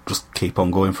he could just keep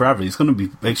on going forever. He's going to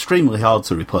be extremely hard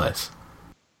to replace.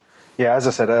 Yeah, as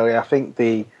I said earlier, I think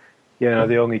the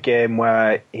only game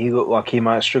where he looked like he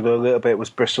might struggle a little bit was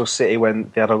Bristol City,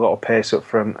 when they had a lot of pace up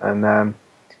front, and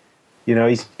he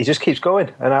just keeps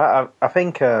going. And I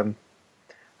think I've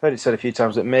heard it said a few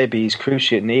times that maybe his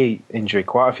cruciate knee injury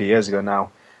quite a few years ago now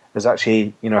has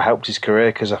actually helped his career,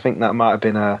 because I think that might have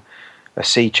been a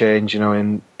sea change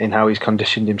in how he's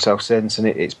conditioned himself since, and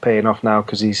it's paying off now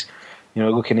because he's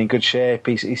looking in good shape.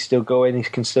 He's still going. He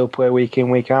can still play week in,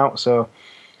 week out. So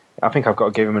I think I've got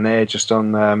to give him an A just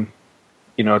on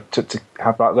to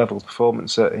have that level of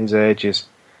performance at his age is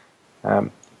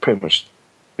pretty much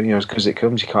as good as it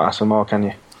comes. You can't ask for more, can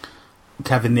you?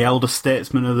 Kevin, the elder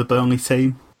statesman of the Burnley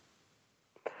team?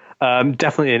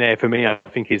 Definitely an A for me. I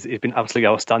think he's been absolutely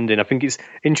outstanding. I think it's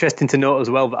interesting to note as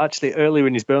well that actually earlier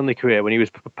in his Burnley career, when he was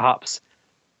perhaps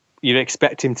you'd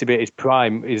expect him to be at his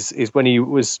prime, is when he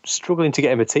was struggling to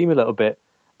get him a team a little bit,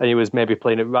 and he was maybe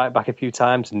playing it right back a few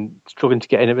times and struggling to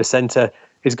get in at the centre.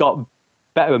 He's got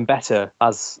better and better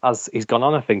as he's gone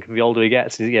on, I think. The older he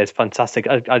gets, it's fantastic.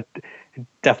 I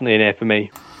definitely an A for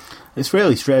me. It's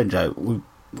really strange.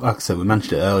 Like I said, we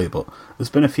mentioned it earlier, but there's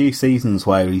been a few seasons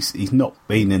where he's not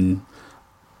been in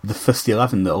the first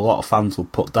 11 that a lot of fans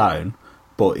would put down,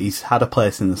 but he's had a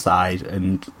place in the side,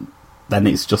 and then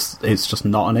it's just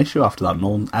not an issue after that. No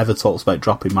one ever talks about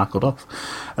dropping Michael Duff.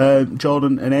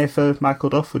 Jordan, an A for Michael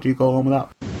Duff. Would you go on with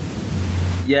that?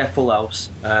 Yeah, full house.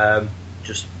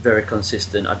 Just very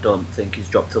consistent. I don't think he's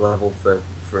dropped a level for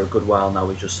a good while now.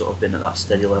 He's just sort of been at that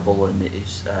steady level, and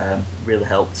it's really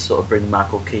helped sort of bring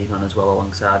Michael Keane on as well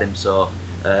alongside him. So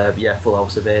full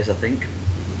house of A's, I think.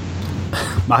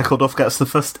 Michael Duff gets the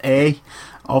first A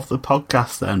of the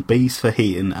podcast then. B's for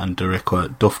Heaton and Dirk.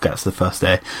 Duff gets the first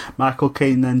A. Michael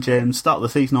Keane then, James, start the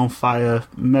season on fire,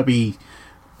 maybe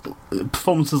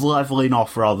performances levelling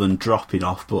off rather than dropping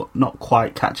off, but not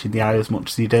quite catching the eye as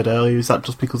much as he did earlier. Is that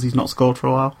just because he's not scored for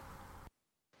a while?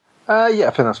 Yeah,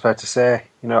 I think that's fair to say.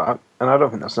 And I don't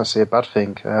think that's necessarily a bad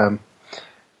thing.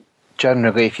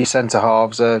 Generally, if your centre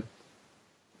halves are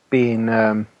being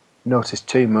noticed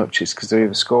too much, it's because they're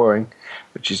either scoring,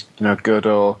 which is good,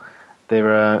 or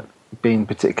they're being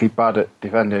particularly bad at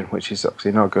defending, which is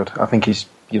obviously not good. I think he's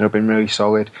been really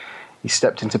solid. He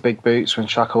stepped into big boots when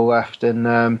Shackle left, and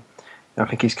I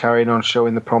think he's carrying on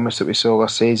showing the promise that we saw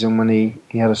last season when he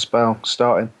had a spell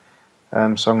starting. So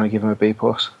I'm going to give him a B+.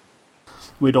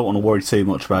 We don't want to worry too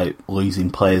much about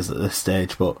losing players at this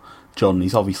stage, but John,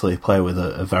 he's obviously a player with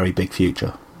a very big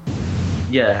future.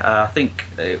 Yeah, I think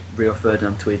Rio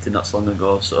Ferdinand tweeted not so long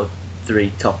ago, sort of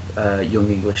 3 top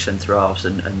young English centre-halves,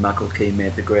 and Michael Keane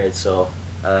made the grade, so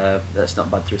that's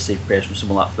not bad to receive praise from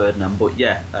someone like Ferdinand. But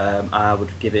yeah, I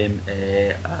would give him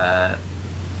I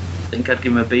think I'd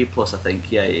give him a B+. I think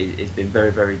he's been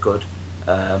very, very good.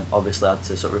 Obviously had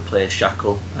to sort of replace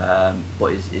Shackle,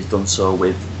 but he's done so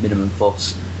with minimum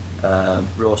fuss,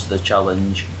 rose to the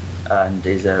challenge, and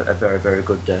is a very, very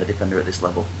good defender at this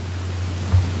level.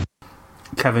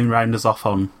 Kevin, round us off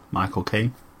on Michael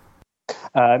Keane.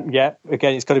 Again,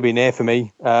 it's got to be an A for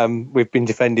me. We've been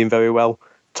defending very well.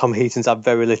 Tom Heaton's had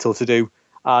very little to do,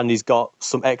 and he's got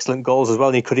some excellent goals as well,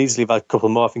 and he could easily have had a couple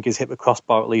more. I think he's hit the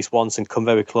crossbar at least once and come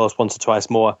very close once or twice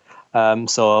more.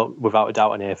 So without a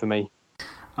doubt, an A for me.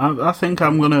 I think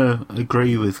I'm going to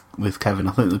agree with Kevin.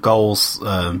 I think the goals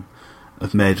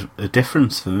have made a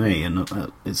difference for me, and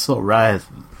it's sort of rare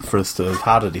for us to have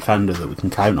had a defender that we can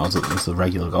count on as a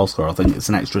regular goal scorer. I think it's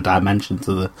an extra dimension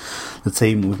to the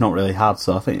team we've not really had.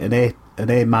 So I think an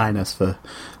A minus for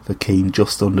Keane,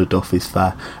 just under Duff, is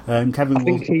fair. Kevin, I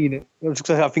think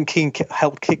Keane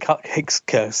helped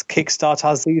kickstart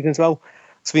our season as well.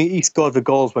 So he scored the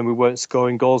goals when we weren't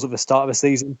scoring goals at the start of the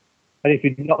season. And if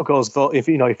he'd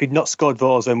not scored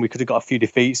those, then we could have got a few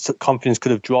defeats. Confidence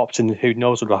could have dropped, and who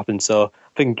knows what would happen. So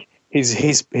I think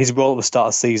his role at the start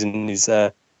of the season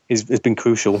has been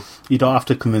crucial. You don't have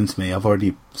to convince me. I've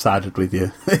already sided with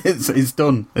you. It's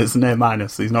done. It's an A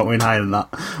minus. He's not winning higher than that.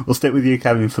 We'll stick with you,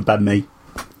 Kevin, for Ben Mee.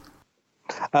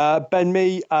 Ben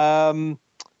Mee,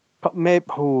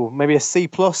 maybe a C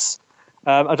plus.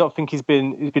 I don't think he's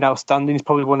been outstanding. He's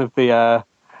probably one of the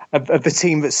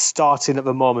team that's starting at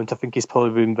the moment. I think he's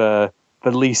probably been the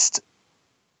least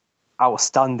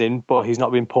outstanding, but he's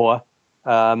not been poor.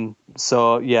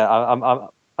 So yeah,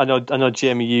 I know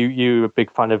Jamie, you're a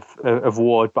big fan of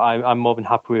Ward, but I'm more than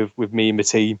happy with me and the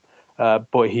team.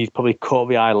 But he's probably caught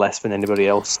the eye less than anybody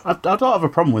else. I don't have a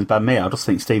problem with Ben Mee. I just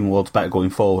think Stephen Ward's better going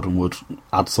forward and would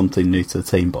add something new to the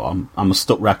team. But I'm a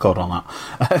stuck record on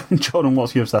that. Jordan,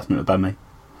 what's your assessment of Ben Mee?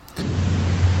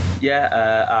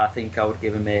 Yeah, I think I would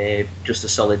give him just a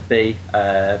solid B.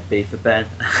 B for Ben.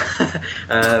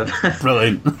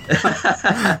 Brilliant.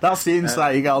 That's the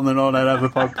insight you get on the No Name Ever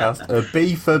podcast. A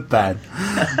B for Ben.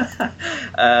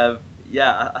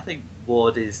 Yeah, I think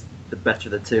Ward is the better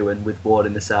of the two, and with Ward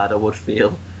in the side, I would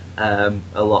feel a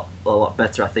lot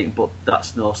better, I think. But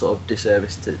that's no sort of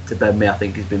disservice to Ben Mee. I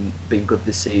think he's been good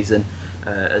this season.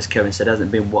 As Kevin said,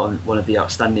 hasn't been one of the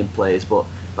outstanding players, but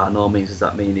by no means does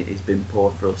that mean he's been poor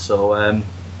for us. So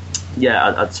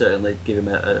yeah, I'd certainly give him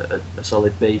a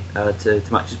solid B to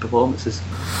match his performances.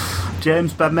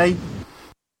 James, Ben Mee?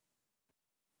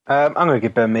 I'm going to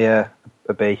give Ben Mee a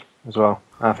B as well.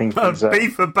 I think he's, B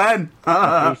for Ben.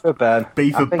 B for Ben.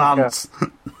 B for Bants.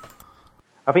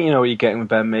 I think you know what you're getting with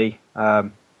Ben Mee.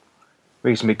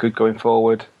 Reasonably good going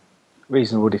forward,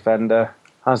 reasonable defender.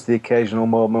 Has the occasional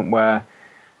moment where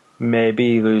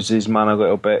maybe he loses man a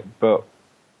little bit, but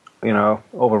you know,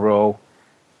 overall,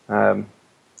 not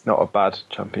a bad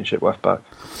Championship left back.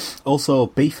 Also,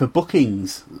 B for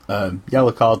bookings.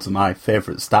 Yellow cards are my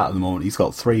favourite stat at the moment. He's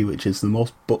got 3, which is the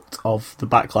most booked of the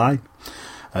back line.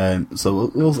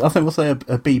 So I think we'll say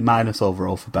a B minus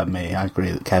overall for Ben Mee. I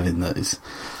agree with Kevin that is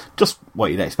just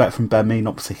what you'd expect from Ben Mee.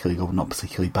 Not particularly good, not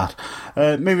particularly bad.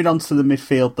 Moving on to the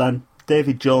midfield then.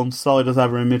 David Jones, solid as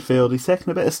ever in midfield. He's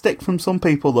taken a bit of stick from some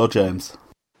people though, James.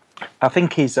 I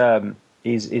think he's the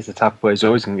type of player who's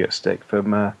always going to get stick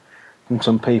from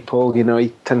some people. You know, he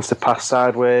tends to pass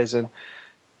sideways, and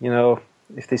you know,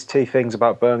 if there's two things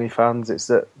about Burnley fans, it's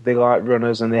that they like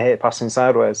runners and they hate passing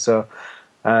sideways. So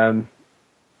I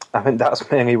think that's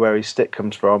mainly where his stick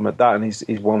comes from. At that and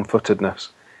his one-footedness.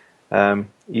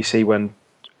 You see when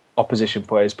opposition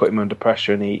players put him under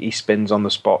pressure and he spins on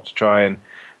the spot to try and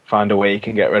find a way he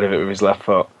can get rid of it with his left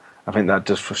foot. I think that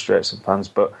does frustrate some fans,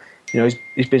 but you know,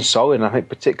 he's been solid, and I think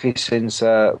particularly since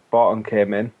Barton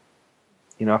came in,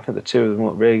 you know, I think the two of them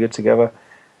look really good together,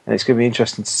 and it's going to be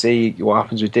interesting to see what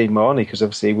happens with Dean Morney, because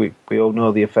obviously we all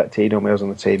know the effect he normally has on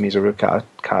the team. He's a real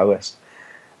catalyst.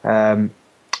 So I'm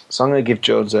going to give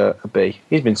Jones a B.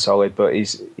 He's been solid, but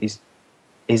he's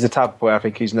the type of player I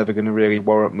think he's never going to really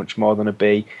warrant much more than a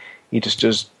B. He just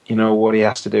does, you know, what he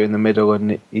has to do in the middle,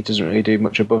 and he doesn't really do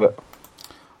much above it.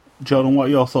 Jordan, what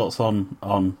are your thoughts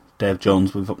on Dave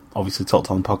Jones? We've obviously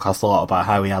talked on the podcast a lot about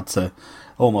how he had to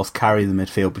almost carry the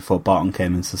midfield before Barton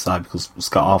came into the side because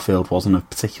Scott Arfield wasn't a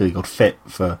particularly good fit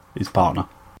for his partner.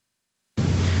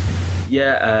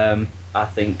 Yeah, I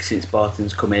think since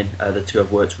Barton's come in, the two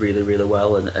have worked really, really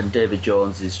well, and David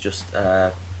Jones is just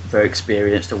very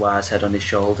experienced, a wise head on his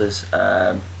shoulders,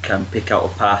 can pick out a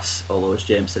pass, although as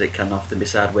James said it can often be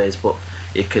sideways, but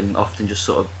he can often just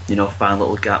sort of, you know, find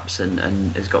little gaps,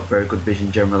 and he's got very good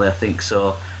vision generally, I think.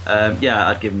 So yeah,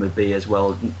 I'd give him a B as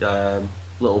well.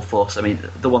 Little fuss. I mean,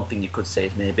 the one thing you could say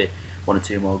is maybe 1 or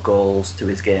 2 more goals to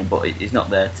his game, but he's not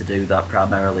there to do that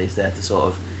primarily. He's there to sort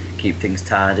of keep things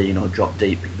tidy, you know, drop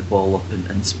deep, pick the ball up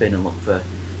and spin and look for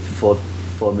forward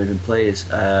moving players.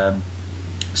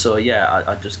 So yeah,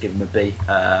 I'd just give him a B,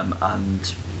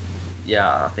 and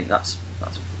yeah, I think that's a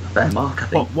fair mark. I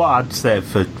think. What I'd say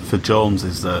for Jones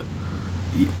is that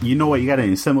you know what you're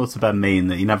getting. It's similar to Ben Mee in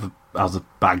that he never has a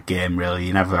bad game really.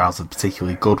 He never has a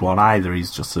particularly good one either. He's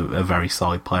just a very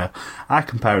solid player. I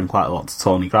compare him quite a lot to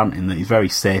Tony Grant in that he's very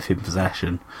safe in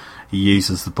possession. He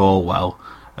uses the ball well,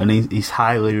 and he's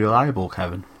highly reliable.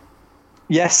 Kevin.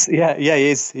 Yes, he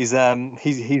is. He is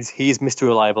Mr.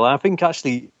 Reliable. And I think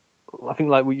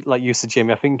like you said,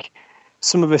 Jamie, I think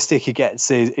some of the stick he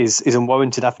gets is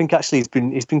unwarranted. I think actually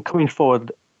he's been coming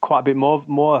forward quite a bit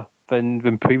more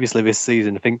than previously this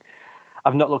season. I think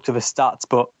I've not looked at the stats,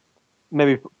 but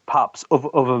maybe perhaps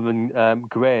other than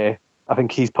Gray, I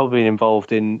think he's probably been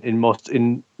involved in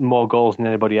more goals than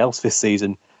anybody else this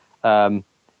season.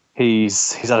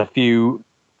 He's had a few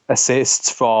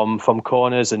assists from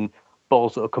corners and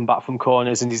balls that have come back from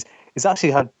corners, and he's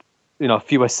actually had a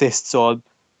few assists or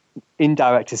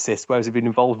indirect assists, whereas he's been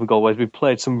involved in the goal, whereas we've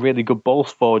played some really good balls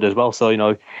forward as well.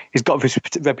 So he's got this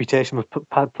reputation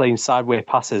for playing sideways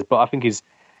passes, but I think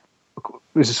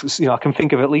I can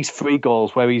think of at least 3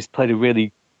 goals where he's played a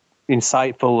really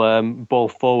insightful ball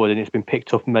forward and it's been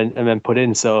picked up and then put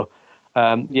in. So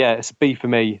it's a B for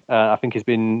me. I think it's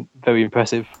been very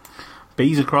impressive.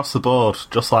 B's across the board,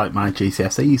 just like my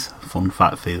GCSEs. Fun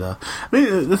fact for you there. I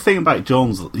think the thing about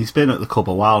Jones, he's been at the club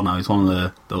a while now. He's one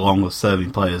of the longest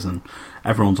serving players, and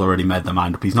everyone's already made their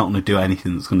mind up. He's not going to do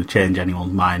anything that's going to change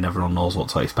anyone's mind. Everyone knows what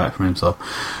to expect from him. So,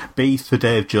 B's for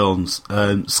Dave Jones.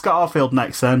 Scott Arfield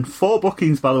next then. 4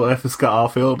 bookings, by the way, for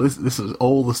Scott Arfield. This is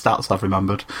all the stats I've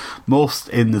remembered. Most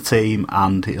in the team,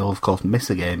 and he'll, of course, miss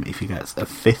a game if he gets a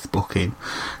 5th booking.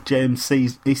 James, he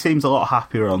seems a lot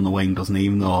happier on the wing, doesn't he?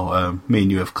 Even though me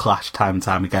and you have clashed time and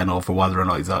time again over whether or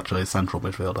not he's actually a central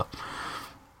midfielder.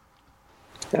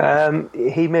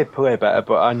 He may play better,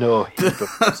 but I know he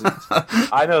doesn't.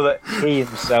 I know that he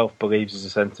himself believes he's a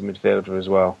centre midfielder as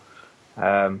well.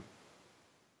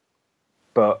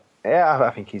 But yeah,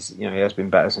 I think he has been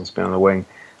better since he's been on the wing.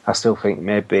 I still think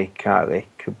maybe Cartley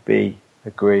could be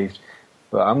aggrieved,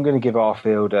 but I'm going to give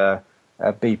Arfield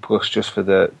a B+ just for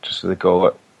the goal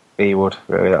at Ewood.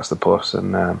 Really, that's the plus.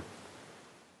 And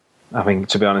I think,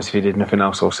 to be honest, if he did nothing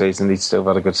else all season, he'd still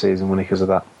have had a good season, wouldn't he, because of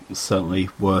that? It's certainly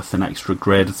worth an extra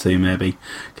grade or 2, maybe.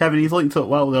 Kevin, he's linked up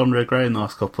well with Andre Gray in the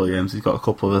last couple of games. He's got a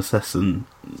couple of assists, and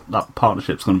that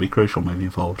partnership's going to be crucial moving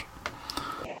forward.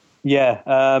 Yeah,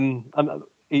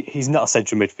 he's not a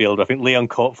central midfielder. I think Leon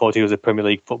Court thought he was a Premier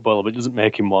League footballer, but it doesn't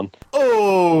make him one.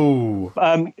 Oh!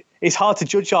 It's hard to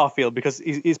judge Arfield because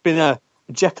he's been a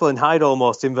Jekyll and Hyde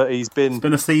almost, in that he's been... It's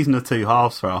been a season of 2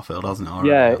 halves for Arfield, hasn't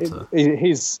it?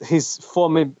 His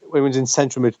form when he was in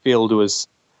central midfield was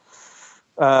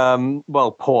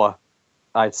poor,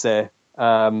 I'd say.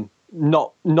 That's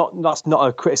not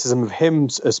a criticism of him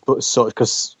as such,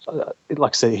 because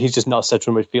like I say, he's just not a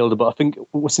central midfielder. But I think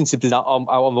since he's been out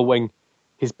on the wing,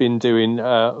 he's been doing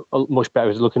much better.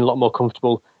 He's looking a lot more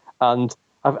comfortable, and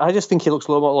I just think he looks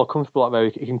a lot more comfortable out there.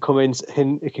 He can come in,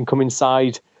 he can come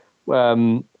inside.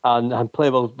 And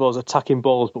play those attacking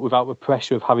balls, but without the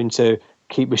pressure of having to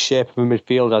keep the shape of the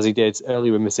midfield as he did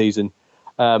earlier in the season.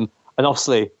 And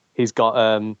obviously, he's got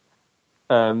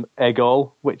a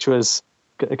goal, which was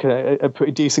a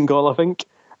pretty decent goal, I think.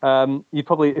 You'd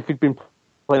probably, if he'd been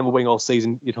playing on the wing all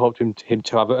season, you'd hope him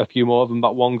to have a few more than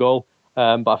that 1 goal.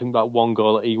 But I think that 1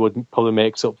 goal that he would probably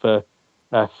makes up for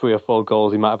 3 or 4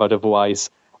 goals he might have had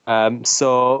otherwise.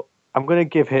 So I'm going to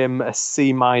give him a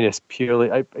C-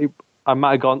 purely. I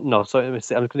might have gone... No, sorry, I'm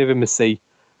going to give him a C+.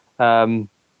 It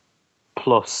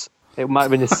might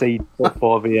have been a C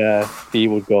for the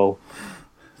Ewood goal.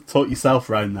 Talk yourself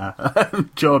round there.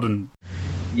 Jordan.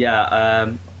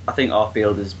 Yeah, I think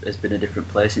Arfield has been a different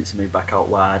player since he moved back out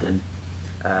wide, and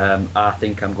I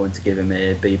think I'm going to give him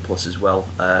a B+ as well.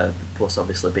 Plus,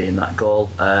 obviously, being that goal.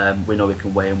 We know we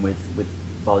can weigh him with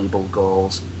valuable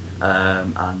goals,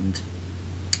 and...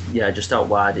 Yeah, just out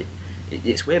wide.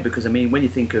 It's weird because, I mean, when you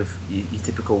think of your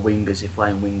typical wingers, your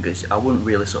flying wingers, I wouldn't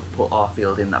really sort of put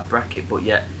Arfield in that bracket, but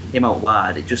yet him out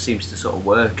wide, it just seems to sort of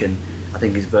work, and I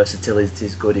think his versatility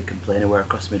is good. He can play anywhere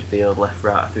across midfield, left,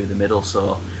 right, through the middle.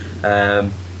 So,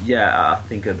 I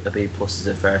think a B+ is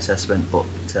a fair assessment, but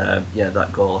that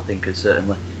goal I think has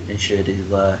certainly ensured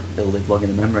he'll live long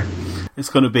in the memory. It's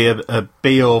going to be a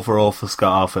B overall for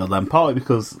Scott Arfield then, partly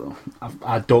because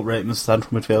I don't rate him as a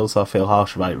central midfielder, so I feel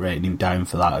harsh about rating him down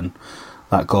for that, and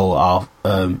that goal at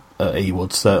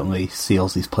Ewood certainly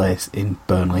seals his place in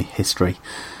Burnley history,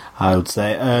 I would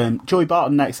say. Joey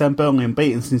Barton next then. Burnley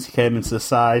unbeaten since he came into the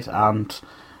side, and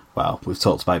well, we've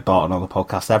talked about Barton on the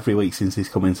podcast every week since he's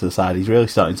come into the side. He's really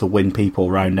starting to win people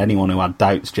around. Anyone who had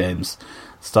doubts, James,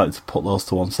 starting to put those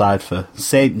to one side for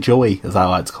Saint Joey, as I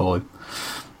like to call him.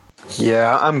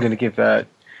 Yeah, I'm going to give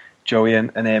Joey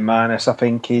an A-. I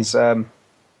think he's,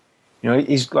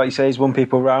 he's like you say, he's won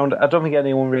people round. I don't think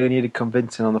anyone really needed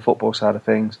convincing on the football side of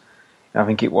things. I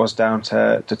think it was down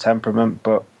to temperament,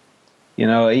 but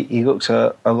he looks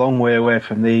a long way away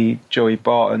from the Joey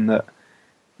Barton that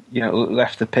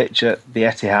left the pitch at the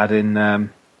Etihad in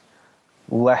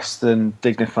less than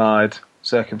dignified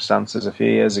circumstances a few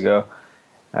years ago.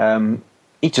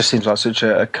 He just seems like such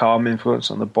a calm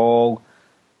influence on the ball.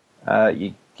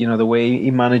 The way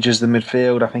he manages the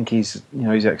midfield, I think he's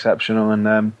exceptional, and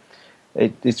I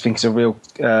think it's a real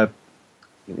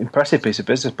impressive piece of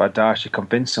business by Dyche to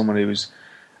convince someone who was,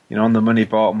 on the money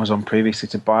bought and was on previously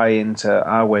to buy into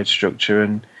our wage structure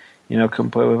and, come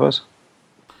play with us.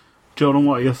 Jordan,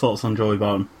 what are your thoughts on Joey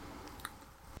Barton?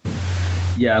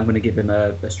 Yeah, I'm going to give him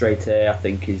a straight A. I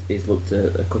think he's looked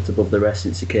a cut above the rest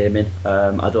since he came in.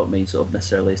 I don't mean sort of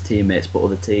necessarily his teammates, but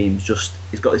other teams. Just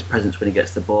he's got this presence when he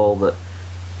gets the ball that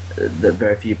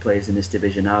very few players in this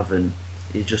division have, and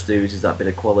he just oozes that bit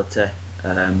of quality.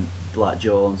 Like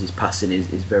Jones, his passing is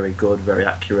very good, very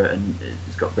accurate, and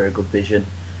he's got very good vision.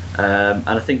 And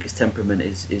I think his temperament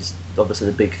is obviously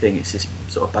the big thing. It's this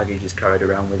sort of baggage he's carried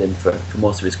around with him for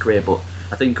most of his career. But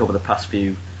I think over the past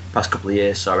couple of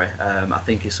years, I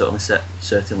think he's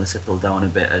certainly settled down a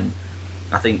bit. And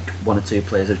I think one or two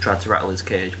players have tried to rattle his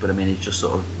cage, but I mean he's just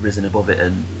sort of risen above it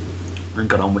and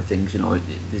got on with things.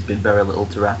 There's been very little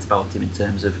to write about him in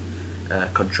terms of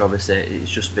controversy. It's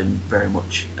just been very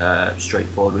much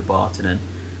straightforward with Barton, and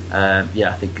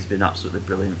I think he's been absolutely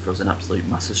brilliant for us, an absolute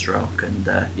masterstroke, and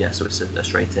so it's a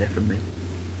straight A from me.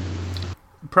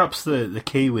 Perhaps the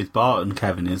key with Barton,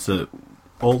 Kevin, is that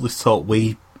all this talk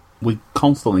we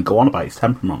constantly go on about his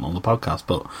temperament on the podcast,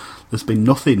 but there's been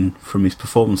nothing from his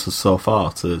performances so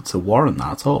far to warrant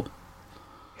that at all.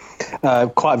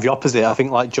 Quite the opposite. I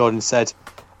think, like Jordan said,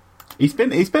 he's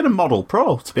been a model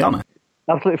pro, to be honest.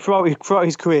 Absolutely, throughout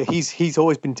his career, he's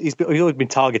always been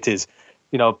targeted.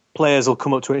 Players will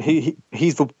come up to him.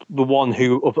 He's the one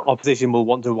who opposition will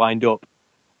want to wind up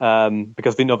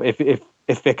because they know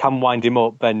if they can wind him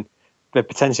up, then they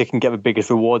potentially can get the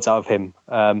biggest rewards out of him.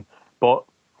 But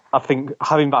I think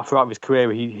having that throughout his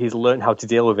career, he's learned how to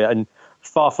deal with it. And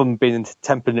far from being a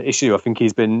temperament issue, I think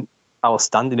he's been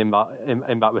outstanding in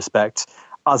that respect,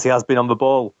 as he has been on the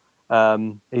ball.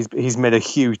 He's made a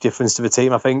huge difference to the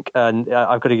team, I think, and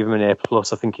I've got to give him an A+. I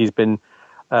think he's been,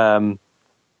 other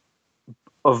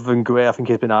than Gray, I think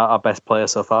he's been our best player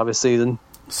so far this season.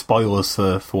 Spoilers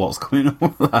for what's coming up.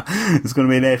 It's going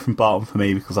to be an A from Barton for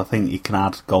me, because I think he can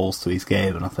add goals to his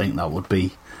game, and I think that would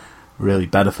be really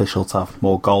beneficial to have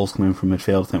more goals coming from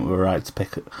midfield. I think we were right to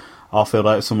pick Arfield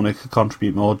out as someone who could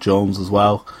contribute more. Jones as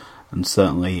well. And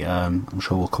certainly, I'm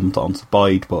sure we'll come on to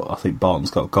Boyd, but I think Barton's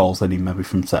got goals in him, maybe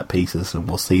from set pieces, and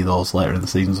we'll see those later in the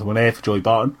season. So, an A for Joey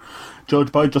Barton.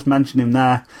 George Boyd, just mentioned him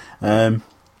there.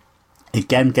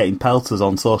 Again, getting pelters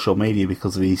on social media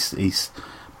because of his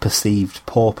perceived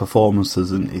poor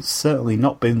performances, and it's certainly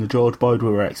not been the George Boyd we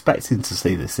were expecting to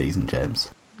see this season,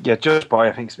 James. Yeah, George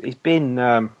Boyd, I think he's been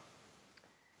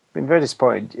very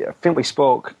disappointed. I think we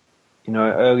spoke,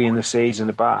 early in the season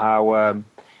about how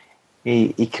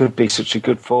he could be such a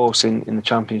good force in the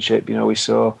Championship. We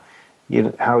saw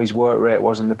how his work rate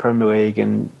was in the Premier League,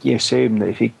 and you assume that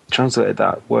if he translated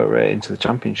that work rate into the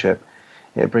Championship,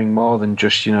 it'd bring more than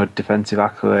just defensive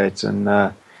accolades,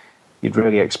 and you'd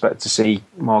really expect to see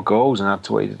more goals and add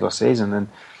to what he did last season. And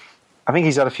I think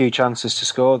he's had a few chances to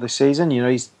score this season.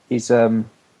 He's I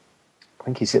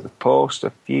think he's hit the post a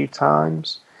few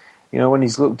times. When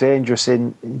he's looked dangerous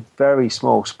in very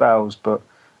small spells, but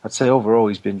I'd say overall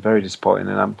he's been very disappointing,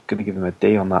 and I'm going to give him a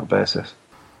D on that basis.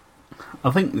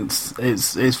 I think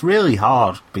it's really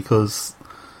hard because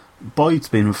Boyd's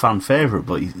been a fan favourite,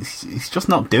 but he's just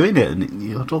not doing it, and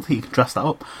I don't think you can dress that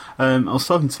up. I was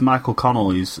talking to Michael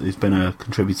Connell, who's been a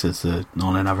contributor to No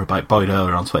One Ever About Boyd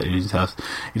earlier on Twitter.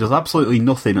 He does absolutely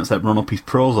nothing except run up his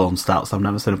pro zone stats. I've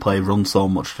never seen a player run so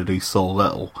much to do so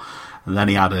little. And then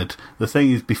he added, the thing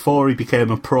is, before he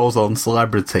became a pro zone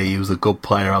celebrity, he was a good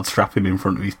player. I'd strap him in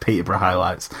front of his Peterborough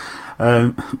highlights.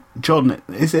 Jordan,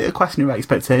 is it a question of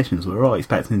expectations? We're all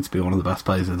expecting him to be one of the best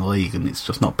players in the league, and it's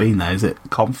just not been there. Is it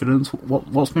confidence?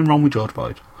 What's been wrong with George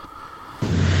Boyd?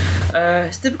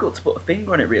 It's difficult to put a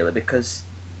finger on it, really, because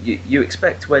you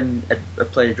expect when a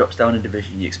player drops down a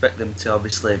division, you expect them to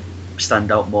obviously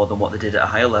stand out more than what they did at a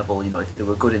higher level. If they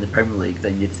were good in the Premier League,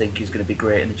 then you'd think he's going to be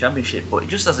great in the Championship, but it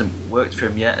just hasn't worked for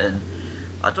him yet, and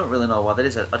I don't really know why that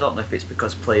is. I don't know if it's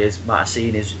because players might have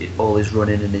seen all his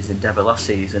running and his endeavour last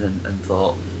season and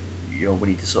thought, we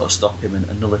need to sort of stop him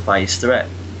and nullify his threat.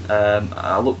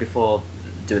 I looked before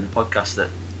doing the podcast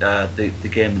that the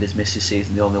game that he's missed this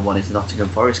season, the only one is the Nottingham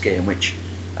Forest game, which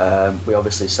we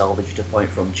obviously salvaged a point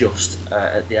from just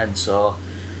at the end, so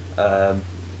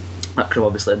that could have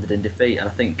obviously ended in defeat, and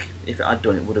I think if it had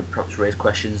done, it would have perhaps raised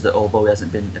questions that although he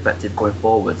hasn't been effective going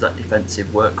forward, that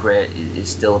defensive work rate is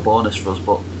still a bonus for us.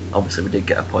 But obviously we did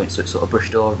get a point, so it sort of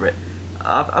brushed over it.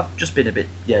 I've just been a bit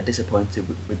disappointed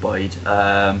with Boyd.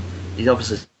 He's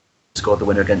obviously scored the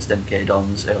winner against MK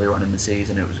Dons earlier on in the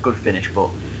season. It was a good finish,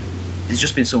 but there's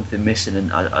just been something missing,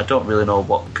 and I don't really know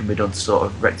what can be done to sort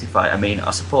of rectify it. I mean,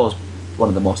 I suppose one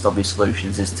of the most obvious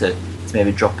solutions is to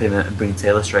maybe drop him and bring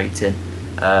Taylor straight in.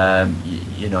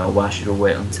 Why should we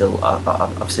wait until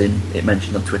I've seen it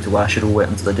mentioned on Twitter? Why should we wait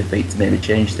until the defeat to maybe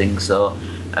change things? So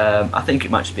I think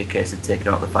it might just be a case of taking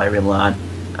out the firing line,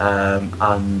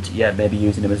 and maybe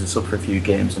using him as a sub for a few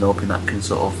games and hoping that can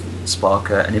sort of spark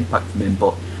an impact from him.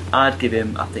 But I'd give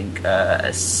him, I think,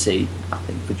 a C. I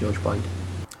think for George Boyd.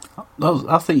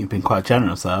 I think you've been quite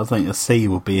generous there. I think a C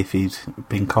would be if he'd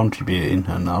been contributing,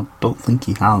 and I don't think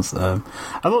he has. I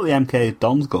thought the MK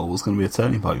Dons goal was going to be a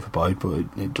turning point for Boyd, but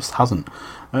it just hasn't.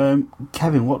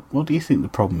 Kevin, what do you think the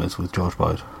problem is with George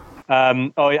Boyd?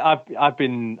 I've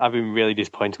been really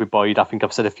disappointed with Boyd. I think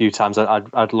I've said a few times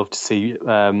I'd love to see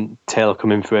Taylor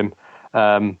come in for him,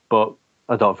 but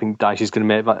I don't think Dyche is going to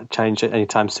make that change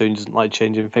anytime soon. He doesn't like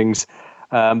changing things.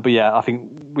 But yeah, I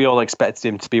think we all expected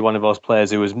him to be one of those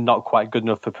players who was not quite good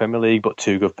enough for Premier League, but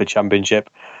too good for Championship,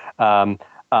 and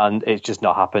it's just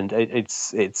not happened.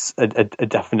 It's a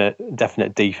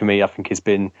definite D for me. I think it's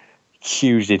been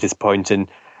hugely disappointing.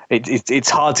 It's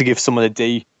hard to give someone a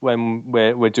D when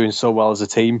we're doing so well as a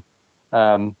team,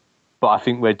 but I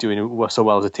think we're doing so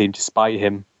well as a team despite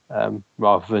him,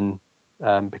 rather than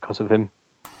because of him.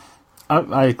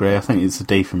 I agree. I think it's a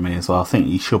D from me as well. I think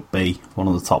he should be one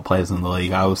of the top players in the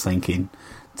league. I was thinking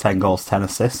 10 goals, 10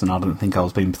 assists, and I didn't think I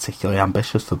was being particularly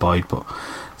ambitious for Boyd, but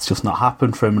it's just not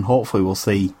happened for him, and hopefully we'll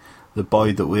see the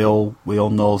Boyd that we all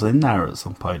know is in there at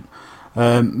some point.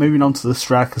 Moving on to the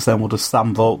strikers then, we'll do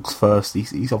Sam Vokes first.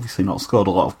 He's obviously not scored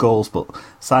a lot of goals, but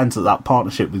signs that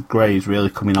partnership with Gray is really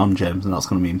coming on, James, and that's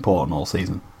going to be important all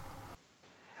season.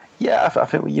 Yeah, I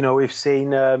think we've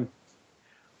seen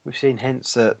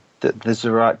hints that there's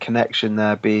the right connection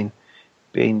there being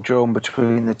drawn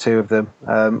between the two of them.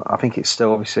 I think it's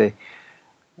still obviously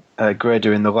Gray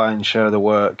doing the lion's share of the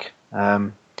work,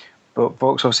 but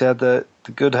Vokes obviously had the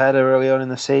good header early on in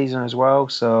the season as well.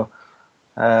 So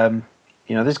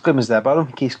there's glimmers there, but I don't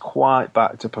think he's quite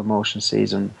back to promotion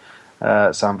season,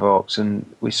 Sam Vokes,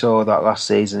 and we saw that last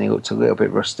season. He looked a little bit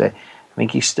rusty. I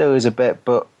think he still is a bit,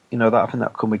 but I think that'll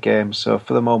come with games. So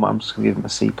for the moment, I'm just going to give him a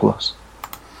C+.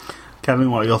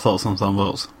 Kevin, what are your thoughts on Sam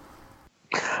Vokes?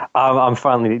 I'm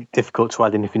finding it difficult to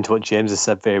add anything to what James has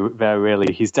said very, very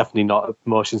rarely. He's definitely not at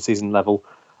promotion season level.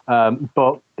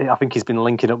 But I think he's been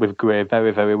linking up with Gray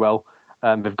very, very well.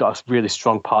 They've got a really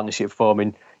strong partnership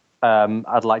forming.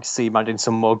 I'd like to see him adding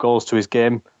some more goals to his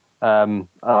game. We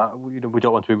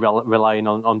don't want to be relying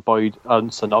on Boyd.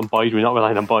 Not Boyd. We're not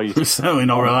relying on Boyd. We're certainly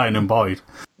not relying on Boyd.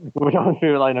 We don't want to be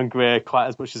relying on Gray quite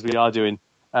as much as we are doing.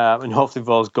 And hopefully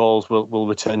those goals will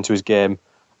return to his game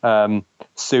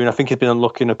soon. I think he's been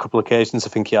unlucky on a couple of occasions. I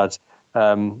think he had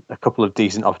a couple of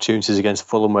decent opportunities against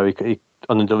Fulham where he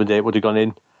on another day would have gone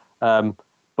in.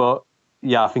 But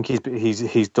yeah, I think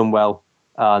he's done well,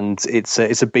 and it's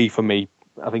a B for me.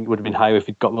 I think it would have been higher if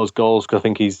he'd got those goals, because I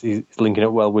think he's linking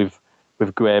up well with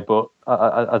Gray, but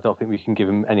I don't think we can give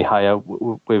him any higher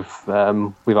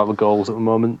without the goals at the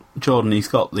moment. Jordan, he's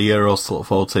got the Euros to look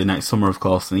forward to next summer, of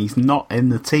course, and he's not in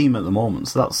the team at the moment,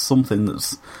 so that's something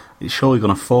it's surely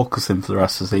going to focus him for the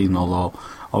rest of the season, although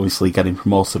obviously getting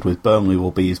promoted with Burnley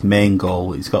will be his main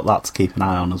goal. He's got that to keep an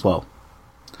eye on as well.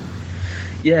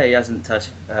 Yeah, he hasn't had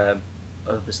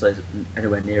obviously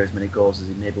anywhere near as many goals as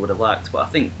he maybe would have liked, but I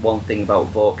think one thing about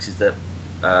Vokes is that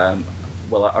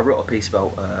I wrote a piece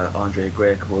about Andre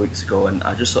Gray a couple of weeks ago, and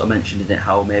I just sort of mentioned in it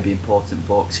how maybe important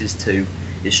Vokes is to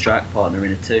his strike partner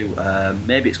in a two.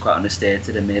 Maybe it's quite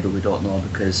understated, and maybe we don't know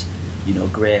because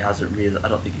Gray hasn't really. I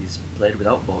don't think he's played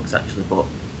without Vokes actually, but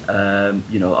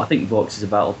I think Vokes is a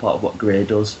vital part of what Gray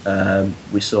does.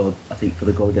 We saw, I think, for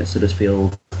the goal against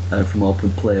Huddersfield from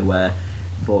open play where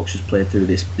Vokes just played through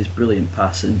this brilliant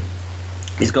pass, and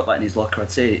he's got that in his locker.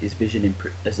 I'd say his vision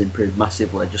has improved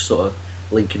massively, just sort of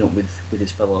linking up with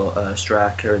his fellow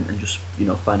striker and just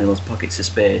finding those pockets of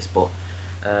space. But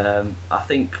I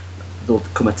think there'll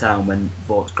come a time when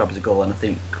Vokes grabs a goal, and I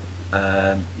think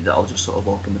that'll just sort of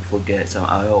open the floodgates.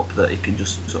 I hope that he can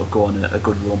just sort of go on a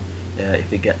good run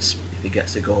if he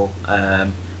gets a goal.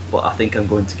 But I think I'm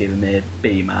going to give him a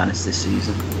B- this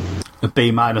season. A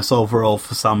B- overall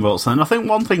for Sam Vokes. And I think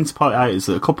one thing to point out is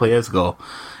that a couple of years ago,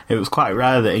 it was quite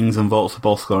rare that Ings and Vokes were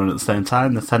both scoring at the same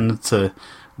time. They tended to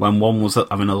when one was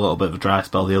having a little bit of a dry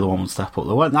spell, the other one would step up.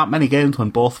 There weren't that many games when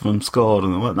both of them scored,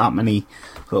 and there weren't that many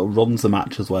sort of runs of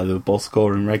matches where they were both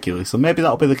scoring regularly. So maybe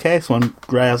that'll be the case when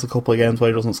Gray has a couple of games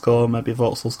where he doesn't score. Maybe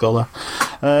Vokes will score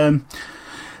there.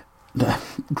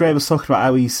 Gray was talking about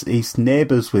how he's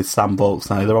neighbours with Sam Vokes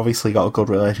now. They've obviously got a good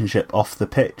relationship off the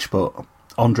pitch, but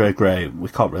Andre Gray, we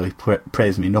can't really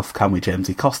praise him enough, can we, James?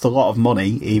 He cost a lot of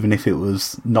money, even if it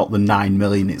was not the 9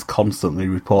 million it's constantly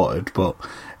reported, but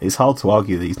it's hard to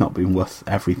argue that he's not been worth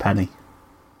every penny.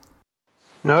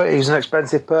 No, he was an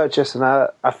expensive purchase, and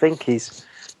I think he's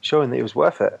showing that he was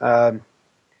worth it. How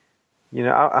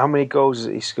many goals has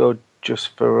he scored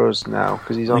just for us now?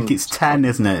 Because I think it's 10,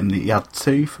 isn't it? And he had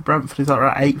 2 for Brentford. Is that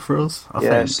right? 8 for us, I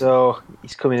think. So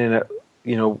he's coming in at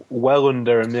well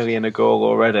under $1 million a goal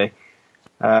already.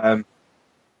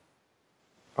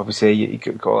 Obviously, you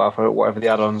could call out for whatever the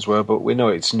add-ons were, but we know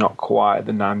it's not quite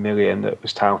the 9 million that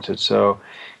was touted. So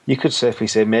you could safely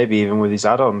say maybe even with his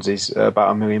add-ons, he's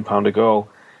about £1 million a goal.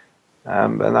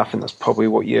 And I think that's probably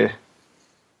what you'd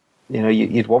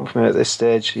want from him at this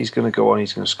stage. He's going to go on.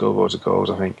 He's going to score loads of goals,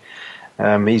 I think.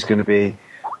 He's going to be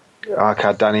like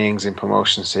our Danny Ings in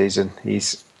promotion season.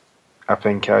 There's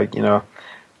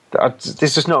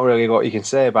just not really what you can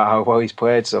say about how well he's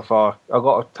played so far. A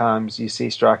lot of times you see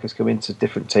strikers come into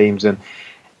different teams and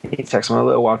it takes them a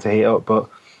little while to heat up, but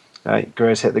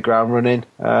Gray's hit the ground running.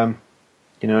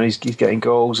 He's getting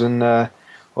goals, and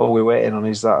all we're waiting on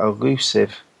is that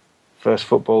elusive first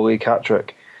Football League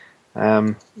hat-trick.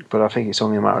 But I think it's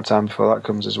only a matter of time before that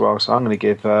comes as well. So I'm going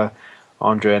to give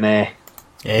Andre an A.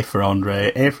 A for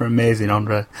Andre. A for amazing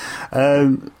Andre.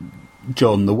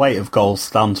 John, the weight of goals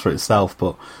stands for itself,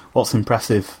 but what's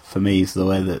impressive for me is the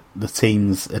way that the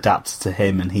team's adapted to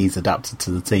him and he's adapted to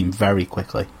the team very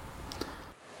quickly.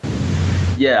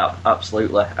 Yeah,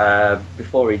 absolutely.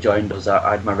 Before he joined us, I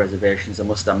had my reservations, I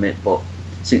must admit, but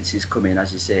since he's come in,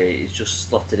 as you say, he's just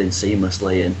slotted in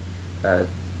seamlessly, and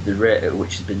the rate at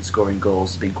which he's been scoring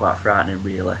goals has been quite frightening,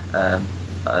 really.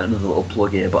 Another little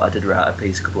plug here, but I did write a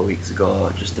piece a couple of weeks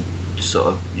ago just sort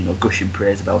of gushing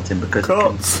praise about him, because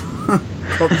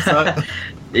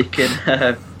he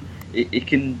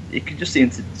can just seem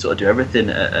to sort of do everything,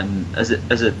 and as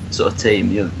a sort of team,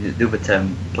 the other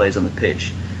 10 players on the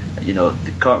pitch, they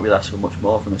can't really ask for much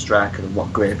more from a striker than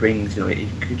what Gray brings. He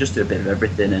can just do a bit of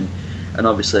everything, and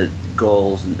obviously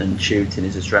goals and shooting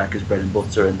is a striker's bread and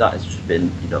butter, and that has just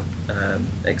been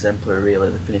exemplary,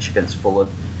 really. The finish against Fulham,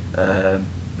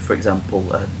 for example,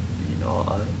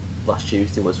 last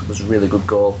Tuesday was a really good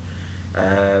goal.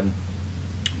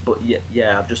 But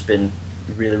yeah, I've just been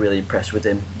really, really impressed with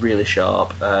him. Really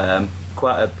sharp,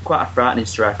 quite a frightening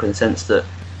striker in the sense that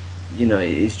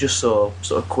he's just so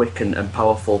sort of quick and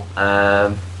powerful.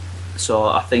 So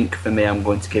I think for me, I'm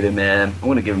going to give him an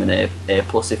A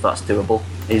plus if that's doable.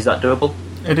 Is that doable?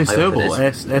 It is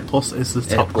doable. A plus is the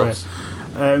top grade.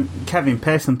 Kevin,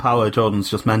 pace and power, Jordan's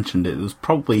just mentioned it. There was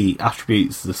probably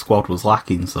attributes the squad was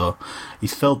lacking, so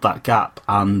he's filled that gap,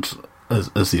 and as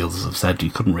the others have said, you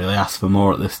couldn't really ask for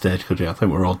more at this stage, could you? I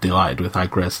think we're all delighted with how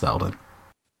Gray settled in.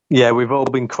 Yeah, we've all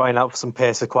been crying out for some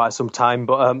pace for quite some time,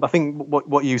 but I think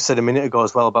what you said a minute ago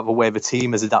as well about the way the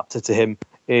team has adapted to him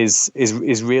is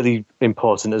really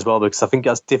important as well, because I think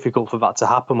that's difficult for that to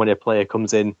happen when a player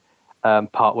comes in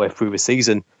partway through the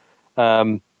season.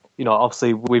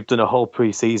 Obviously we've done a whole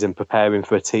pre-season preparing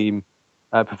the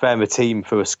team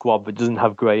for a squad that doesn't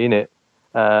have Gray in it,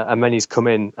 and then he's come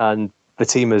in and the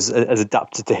team has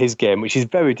adapted to his game, which is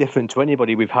very different to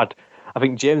anybody we've had. I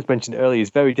think James mentioned earlier, is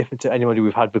very different to anybody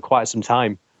we've had for quite some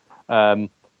time.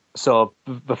 So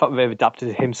the fact that they've adapted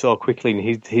to him so quickly and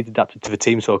he's adapted to the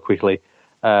team so quickly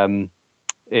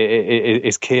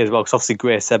is key as well. Because obviously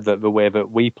Gray said that the way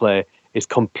that we play is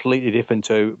completely different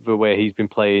to the way he's been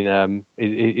playing.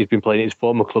 He's been playing at his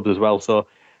former clubs as well. So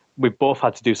we've both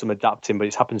had to do some adapting, but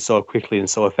it's happened so quickly and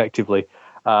so effectively,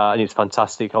 and it's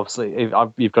fantastic. Obviously,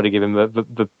 you've got to give him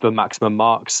the maximum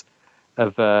marks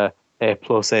of A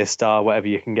plus, A star, whatever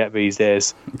you can get these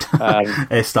days.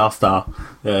 A star.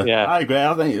 Yeah, I agree.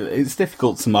 I think it's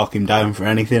difficult to mark him down for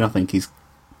anything. I think he's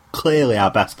clearly our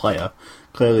best player,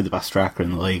 clearly the best striker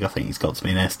in the league. I think he's got to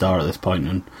be an A star at this point,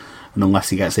 and unless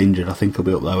he gets injured, I think he'll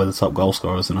be up there with the top goal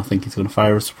scorers, and I think he's going to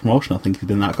fire us to promotion. I think he's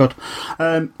been that good.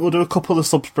 We'll do a couple of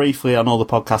subs briefly. I know the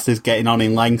podcast is getting on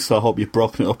in length, so I hope you've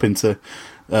broken it up into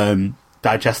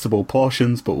digestible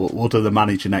portions, but we'll do the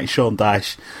manager next. Sean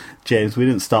Dyche. James, we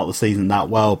didn't start the season that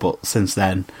well, but since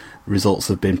then results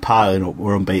have been piling up.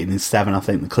 We're unbeaten in 7. I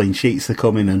think the clean sheets are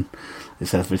coming, and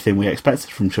it's everything we expected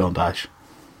from Sean Dyche.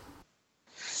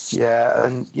 Yeah,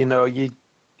 and you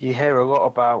hear a lot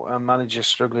about managers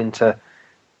struggling to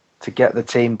get the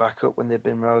team back up when they've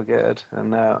been relegated,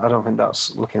 and I don't think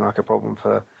that's looking like a problem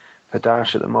for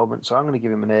Dash at the moment. So I'm going to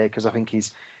give him an A because I think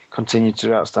he's continued to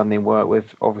do outstanding work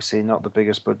with obviously not the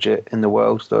biggest budget in the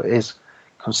world, though it is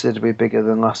considerably bigger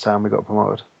than last time we got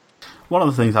promoted. One of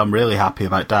the things I'm really happy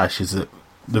about Dash is that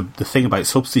the thing about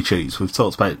substitutes, we've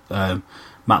talked about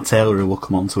Matt Taylor, who we'll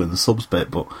come on to in the subs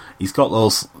bit, but he's got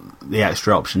the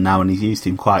extra option now, and he's used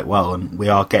him quite well, and we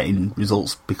are getting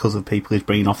results because of people he's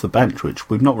bringing off the bench, which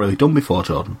we've not really done before,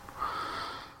 Jordan.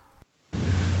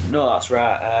 No, that's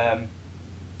right.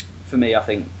 For me, I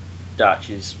think Darch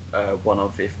is one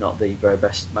of, if not the very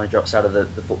best manager outside of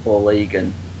the Football League,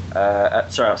 and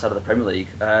outside of the Premier League.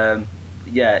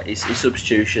 His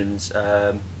substitutions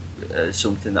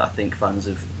something that I think fans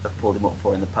have pulled him up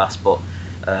for in the past, but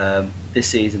this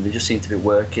season they just seem to be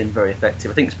working very effective.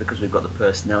 I think it's because we've got the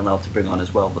personnel now to bring on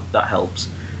as well, that helps.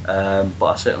 But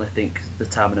I certainly think the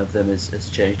timing of them has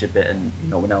changed a bit, and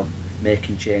we're now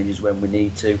making changes when we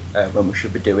need to, when we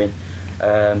should be doing.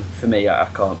 For me, I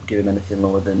can't give him anything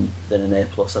lower than an A+,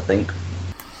 I think.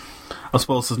 I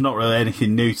suppose there's not really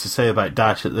anything new to say about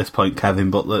Dash at this point,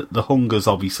 Kevin, but the hunger's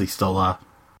obviously still there.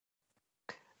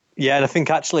 Yeah, and I think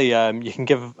actually you can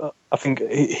give. I think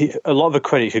a lot of the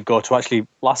credit should go to actually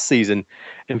last season.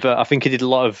 In fact, I think he did a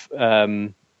lot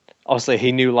of. Obviously,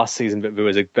 he knew last season that there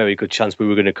was a very good chance we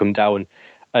were going to come down,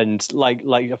 and like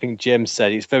I think James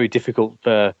said, it's very difficult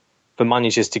for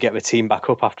managers to get the team back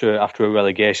up after a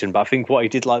relegation. But I think what he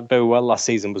did very well last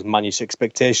season was manage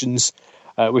expectations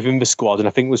within the squad, and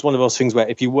I think it was one of those things where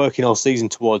if you're working all season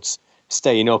towards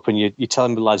staying up, and you're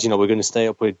telling the lads, we're going to stay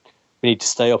up, we need to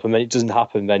stay up, and then it doesn't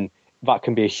happen, then that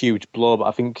can be a huge blow. But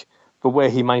I think the way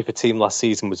he managed the team last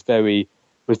season was very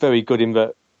good, in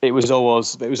that it was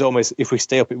almost if we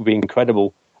stay up, it would be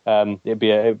incredible. It'd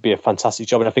be a fantastic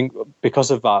job, and I think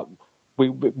because of that, we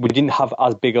didn't have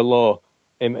as big a low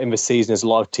in the season as a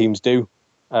lot of teams do,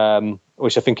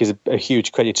 which I think is a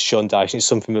huge credit to Sean Dyche. It's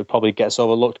something that probably gets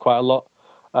overlooked quite a lot.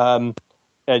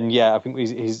 And yeah, I think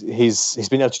he's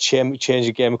been able to change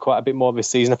the game quite a bit more this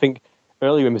season. I think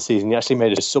earlier in the season he actually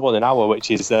made a sub on an hour, which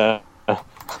is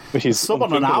sub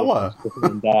on an hour.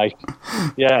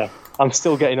 Yeah, I'm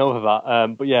still getting over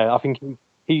that. But yeah, I think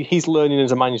he's learning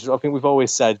as a manager. I think we've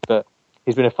always said that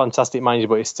he's been a fantastic manager,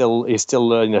 but he's still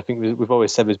learning. I think we've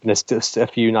always said there's been a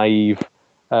few naive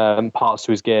parts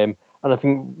to his game, and I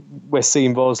think we're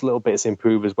seeing those little bits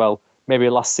improve as well. Maybe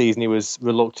last season he was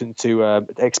reluctant to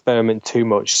experiment too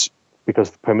much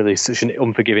because the Premier League is such an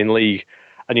unforgiving league,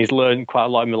 and he's learned quite a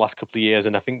lot in the last couple of years.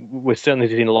 And I think we're certainly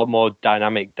seeing a lot more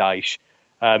dynamic Dyche.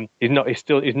 He's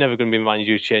never going to be a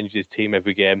manager who changes his team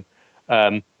every game,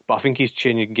 but I think he's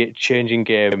changing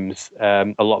games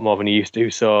a lot more than he used to.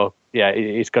 So yeah,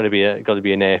 it's got to be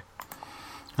an A.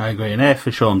 I agree, an A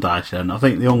for Sean Dyche. And I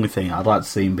think the only thing I'd like to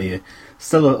see him be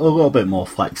still a little bit more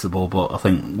flexible, but I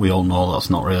think we all know that's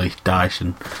not really Dyche,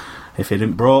 and if it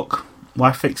didn't broke,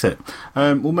 why fix it?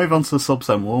 We'll move on to the subs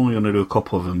then. We're only going to do a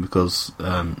couple of them because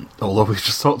although we've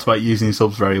just talked about using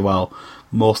subs very well,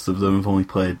 most of them have only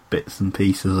played bits and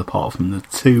pieces apart from the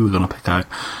two we're going to pick out.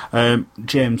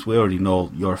 James, we already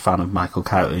know you're a fan of Michael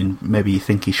Cowley. Maybe you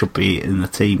think he should be in the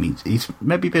team. He's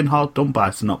maybe been hard done by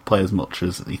to not play as much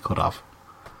as he could have.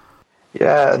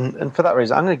 Yeah, and for that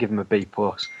reason, I'm going to give him a B+,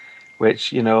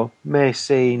 which may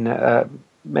seem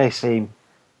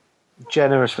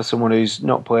generous for someone who's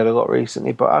not played a lot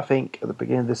recently. But I think at the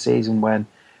beginning of the season, when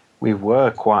we were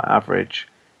quite average,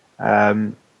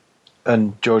 and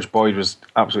George Boyd was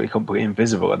absolutely completely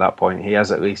invisible at that point, he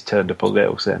has at least turned up a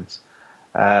little since.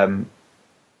 I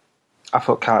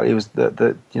thought Cowley was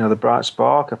the bright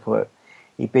spark. I thought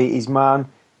he beat his man.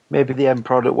 Maybe the end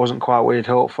product wasn't quite what he'd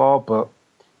hoped for, but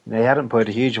he hadn't played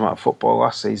a huge amount of football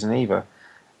last season either.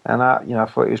 And I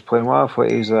thought he was playing well. I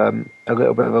thought he was a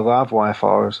little bit of a live wire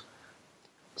for us.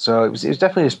 So it was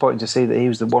definitely disappointing to see that he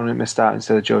was the one who missed out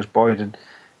instead of George Boyd, and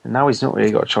now he's not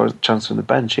really got a chance from the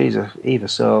bench either.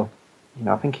 So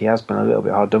I think he has been a little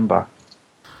bit hard done by.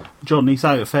 Jordan, he's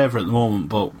out of favour at the moment,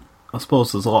 but I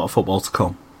suppose there's a lot of football to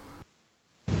come.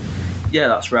 Yeah,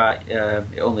 that's right.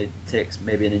 It only takes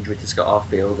maybe an injury to Scott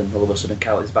Arfield, and all of a sudden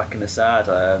Cowley's back in the side.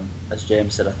 As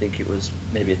James said, I think it was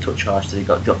maybe a touch harsh that he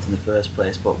got dropped in the first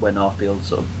place, but when Arfield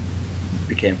sort of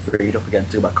became freed up again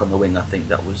to go back on the wing, I think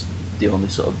that was the only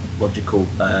sort of logical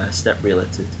step really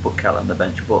to put Cowley on the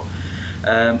bench. But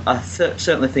I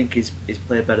certainly think he's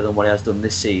played better than what he has done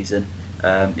this season.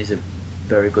 He's a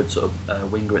very good sort of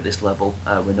winger at this level.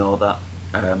 We know that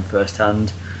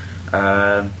firsthand.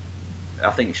 I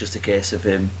think it's just a case of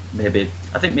him maybe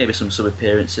some sub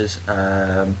appearances,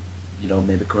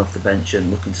 maybe coming off the bench and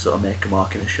looking to sort of make a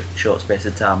mark in a short space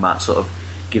of time might sort of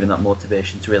give him that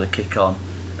motivation to really kick on.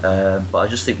 But I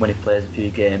just think when he plays a few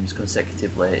games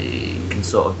consecutively, it can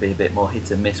sort of be a bit more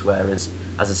hit and miss, whereas,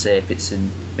 as I say, if it's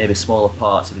in maybe smaller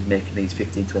parts, if he's making these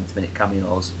 15-20 minute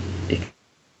cameos, it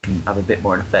can have a bit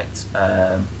more an effect.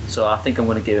 So I think I'm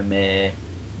going to give him a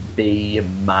B-,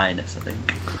 I think.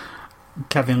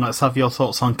 Kevin, let's have your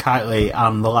thoughts on Kightly,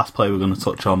 and the last player we're going to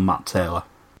touch on, Matt Taylor.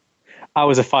 I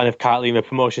was a fan of Kightly in the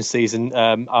promotion season.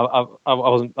 I've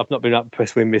not been that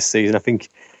impressed with him this season. I think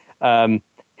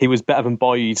he was better than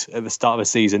Boyd at the start of the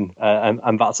season,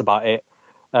 and that's about it.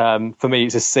 For me,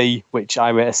 it's a C, which I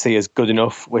rate a C as good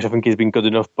enough, which I think he's been good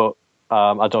enough, but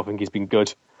I don't think he's been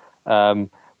good. Taylor,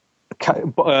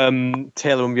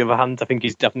 on the other hand, I think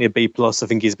he's definitely a B+. I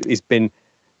think he's been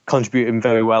contributing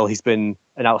very well. He's been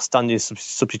an outstanding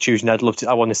substitution. I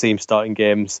want to see him starting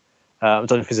games. I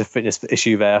don't know if there's a fitness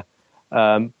issue there,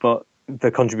 but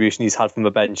the contribution he's had from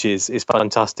the bench is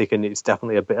fantastic, and it's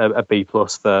definitely a B+ for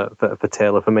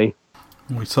Taylor for me.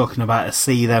 We're talking about a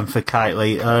C then for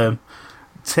Kightly.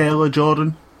 Taylor,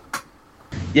 Jordan?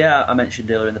 Yeah, I mentioned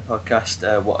earlier in the podcast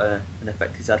what an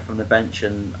effect he's had from the bench,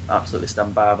 and absolutely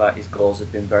stand by that. His goals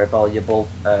have been very valuable.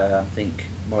 I think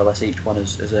more or less each one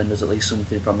has earned us at least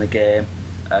something from the game.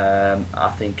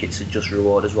 I think it's a just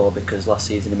reward as well, because last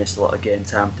season he missed a lot of game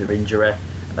time through injury,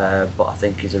 but I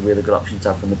think he's a really good option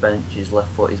to have from the bench. His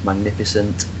left foot is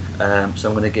magnificent. So I'm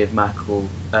going to give Matthew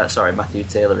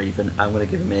Taylor I'm going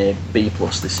to give him a B+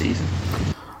 this season.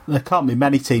 There can't be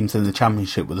many teams in the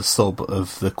Championship with a sub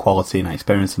of the quality and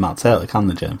experience of Matt Taylor, can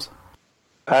there, James?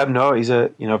 No, he's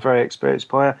a very experienced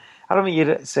player. I don't think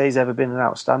you'd say he's ever been an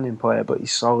outstanding player, but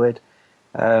he's solid.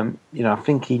 I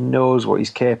think he knows what he's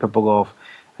capable of.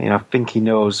 I think he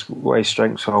knows what his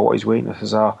strengths are, what his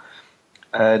weaknesses are,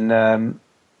 and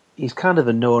he's kind of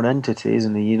a known entity,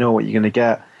 isn't he? You know what you're going to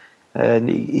get, and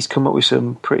he's come up with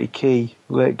some pretty key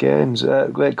late goals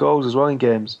as well in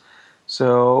games.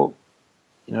 So,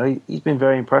 he's been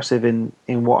very impressive in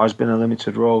what has been a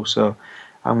limited role. So,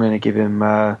 I'm going to give him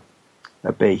a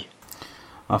B.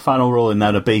 My final ruling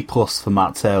there, a B+ for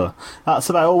Matt Taylor. That's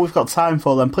about all we've got time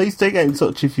for then. Please do get in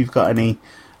touch if you've got any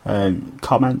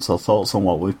comments or thoughts on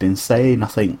what we've been saying. I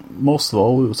think most of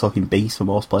all we were talking B's for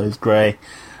most players. Gray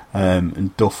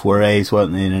and Duff were A's,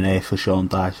 weren't they, in an A for Sean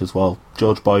Dyche as well.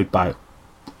 George Boyd by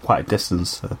quite a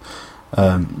distance,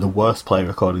 the worst player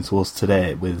according to us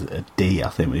today, with a D. I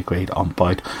think we agreed on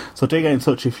Boyd. So do get in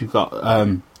touch if you've got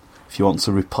if you want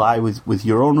to reply with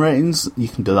your own ratings. You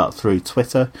can do that through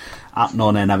Twitter.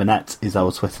 @NoNameNeverNet is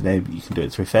our Twitter name. You can do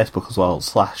it through Facebook as well,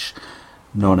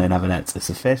 /NoNameNeverNet. It's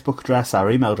a Facebook address.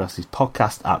 Our email address is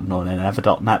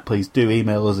podcast@nonamenever.net. Please do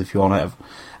email us if you want to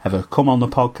ever come on the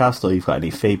podcast, or you've got any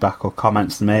feedback or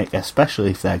comments to make,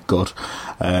 especially if they're good.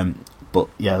 But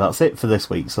yeah, that's it for this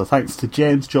week. So thanks to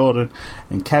James, Jordan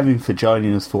and Kevin for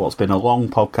joining us for what's been a long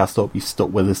podcast. Hope you've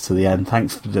stuck with us to the end.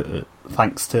 Thanks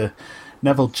to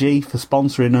Neville G for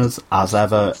sponsoring us as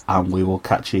ever, and we will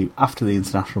catch you after the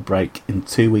international break in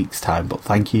 2 weeks' time. But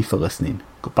thank you for listening.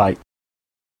 Goodbye.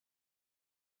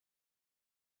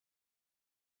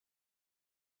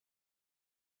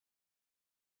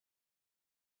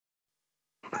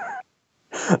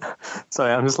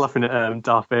 Sorry, I'm just laughing at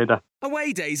Darth Vader.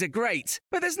 Away days are great,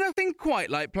 but there's nothing quite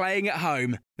like playing at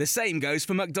home. The same goes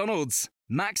for McDonald's.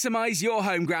 Maximise your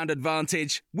home ground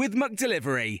advantage with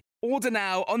McDelivery. Order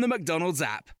now on the McDonald's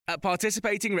app. At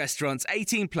participating restaurants,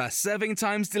 18 plus, serving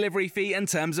times, delivery fee and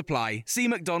terms apply. See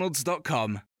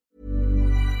mcdonalds.com.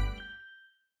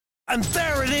 And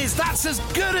there it is, that's as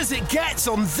good as it gets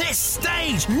on this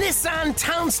stage. Nissan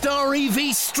Townstar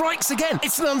EV strikes again.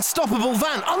 It's an unstoppable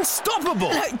van,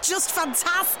 unstoppable. Just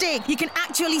fantastic. You can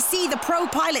actually see the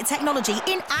ProPilot technology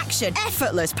in action.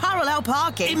 Effortless parallel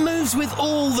parking. It moves with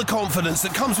all the confidence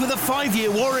that comes with a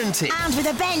 5-year warranty. And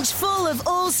with a bench full of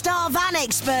all-star van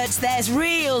experts, there's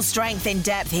real strength in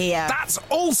depth here. That's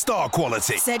all-star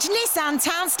quality. Search Nissan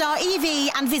Townstar EV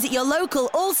and visit your local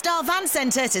all-star van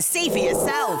centre to see for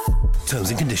yourself. Terms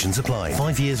and conditions apply.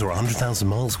 5 years or 100,000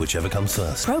 miles, whichever comes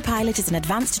first. ProPilot is an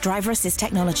advanced driver assist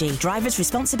technology. Driver's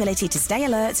responsibility to stay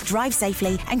alert, drive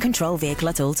safely, and control vehicle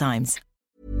at all times.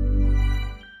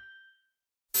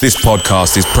 This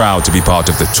podcast is proud to be part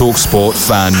of the TalkSport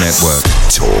Fan Network.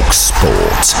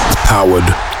 TalkSport. Powered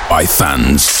by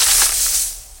fans.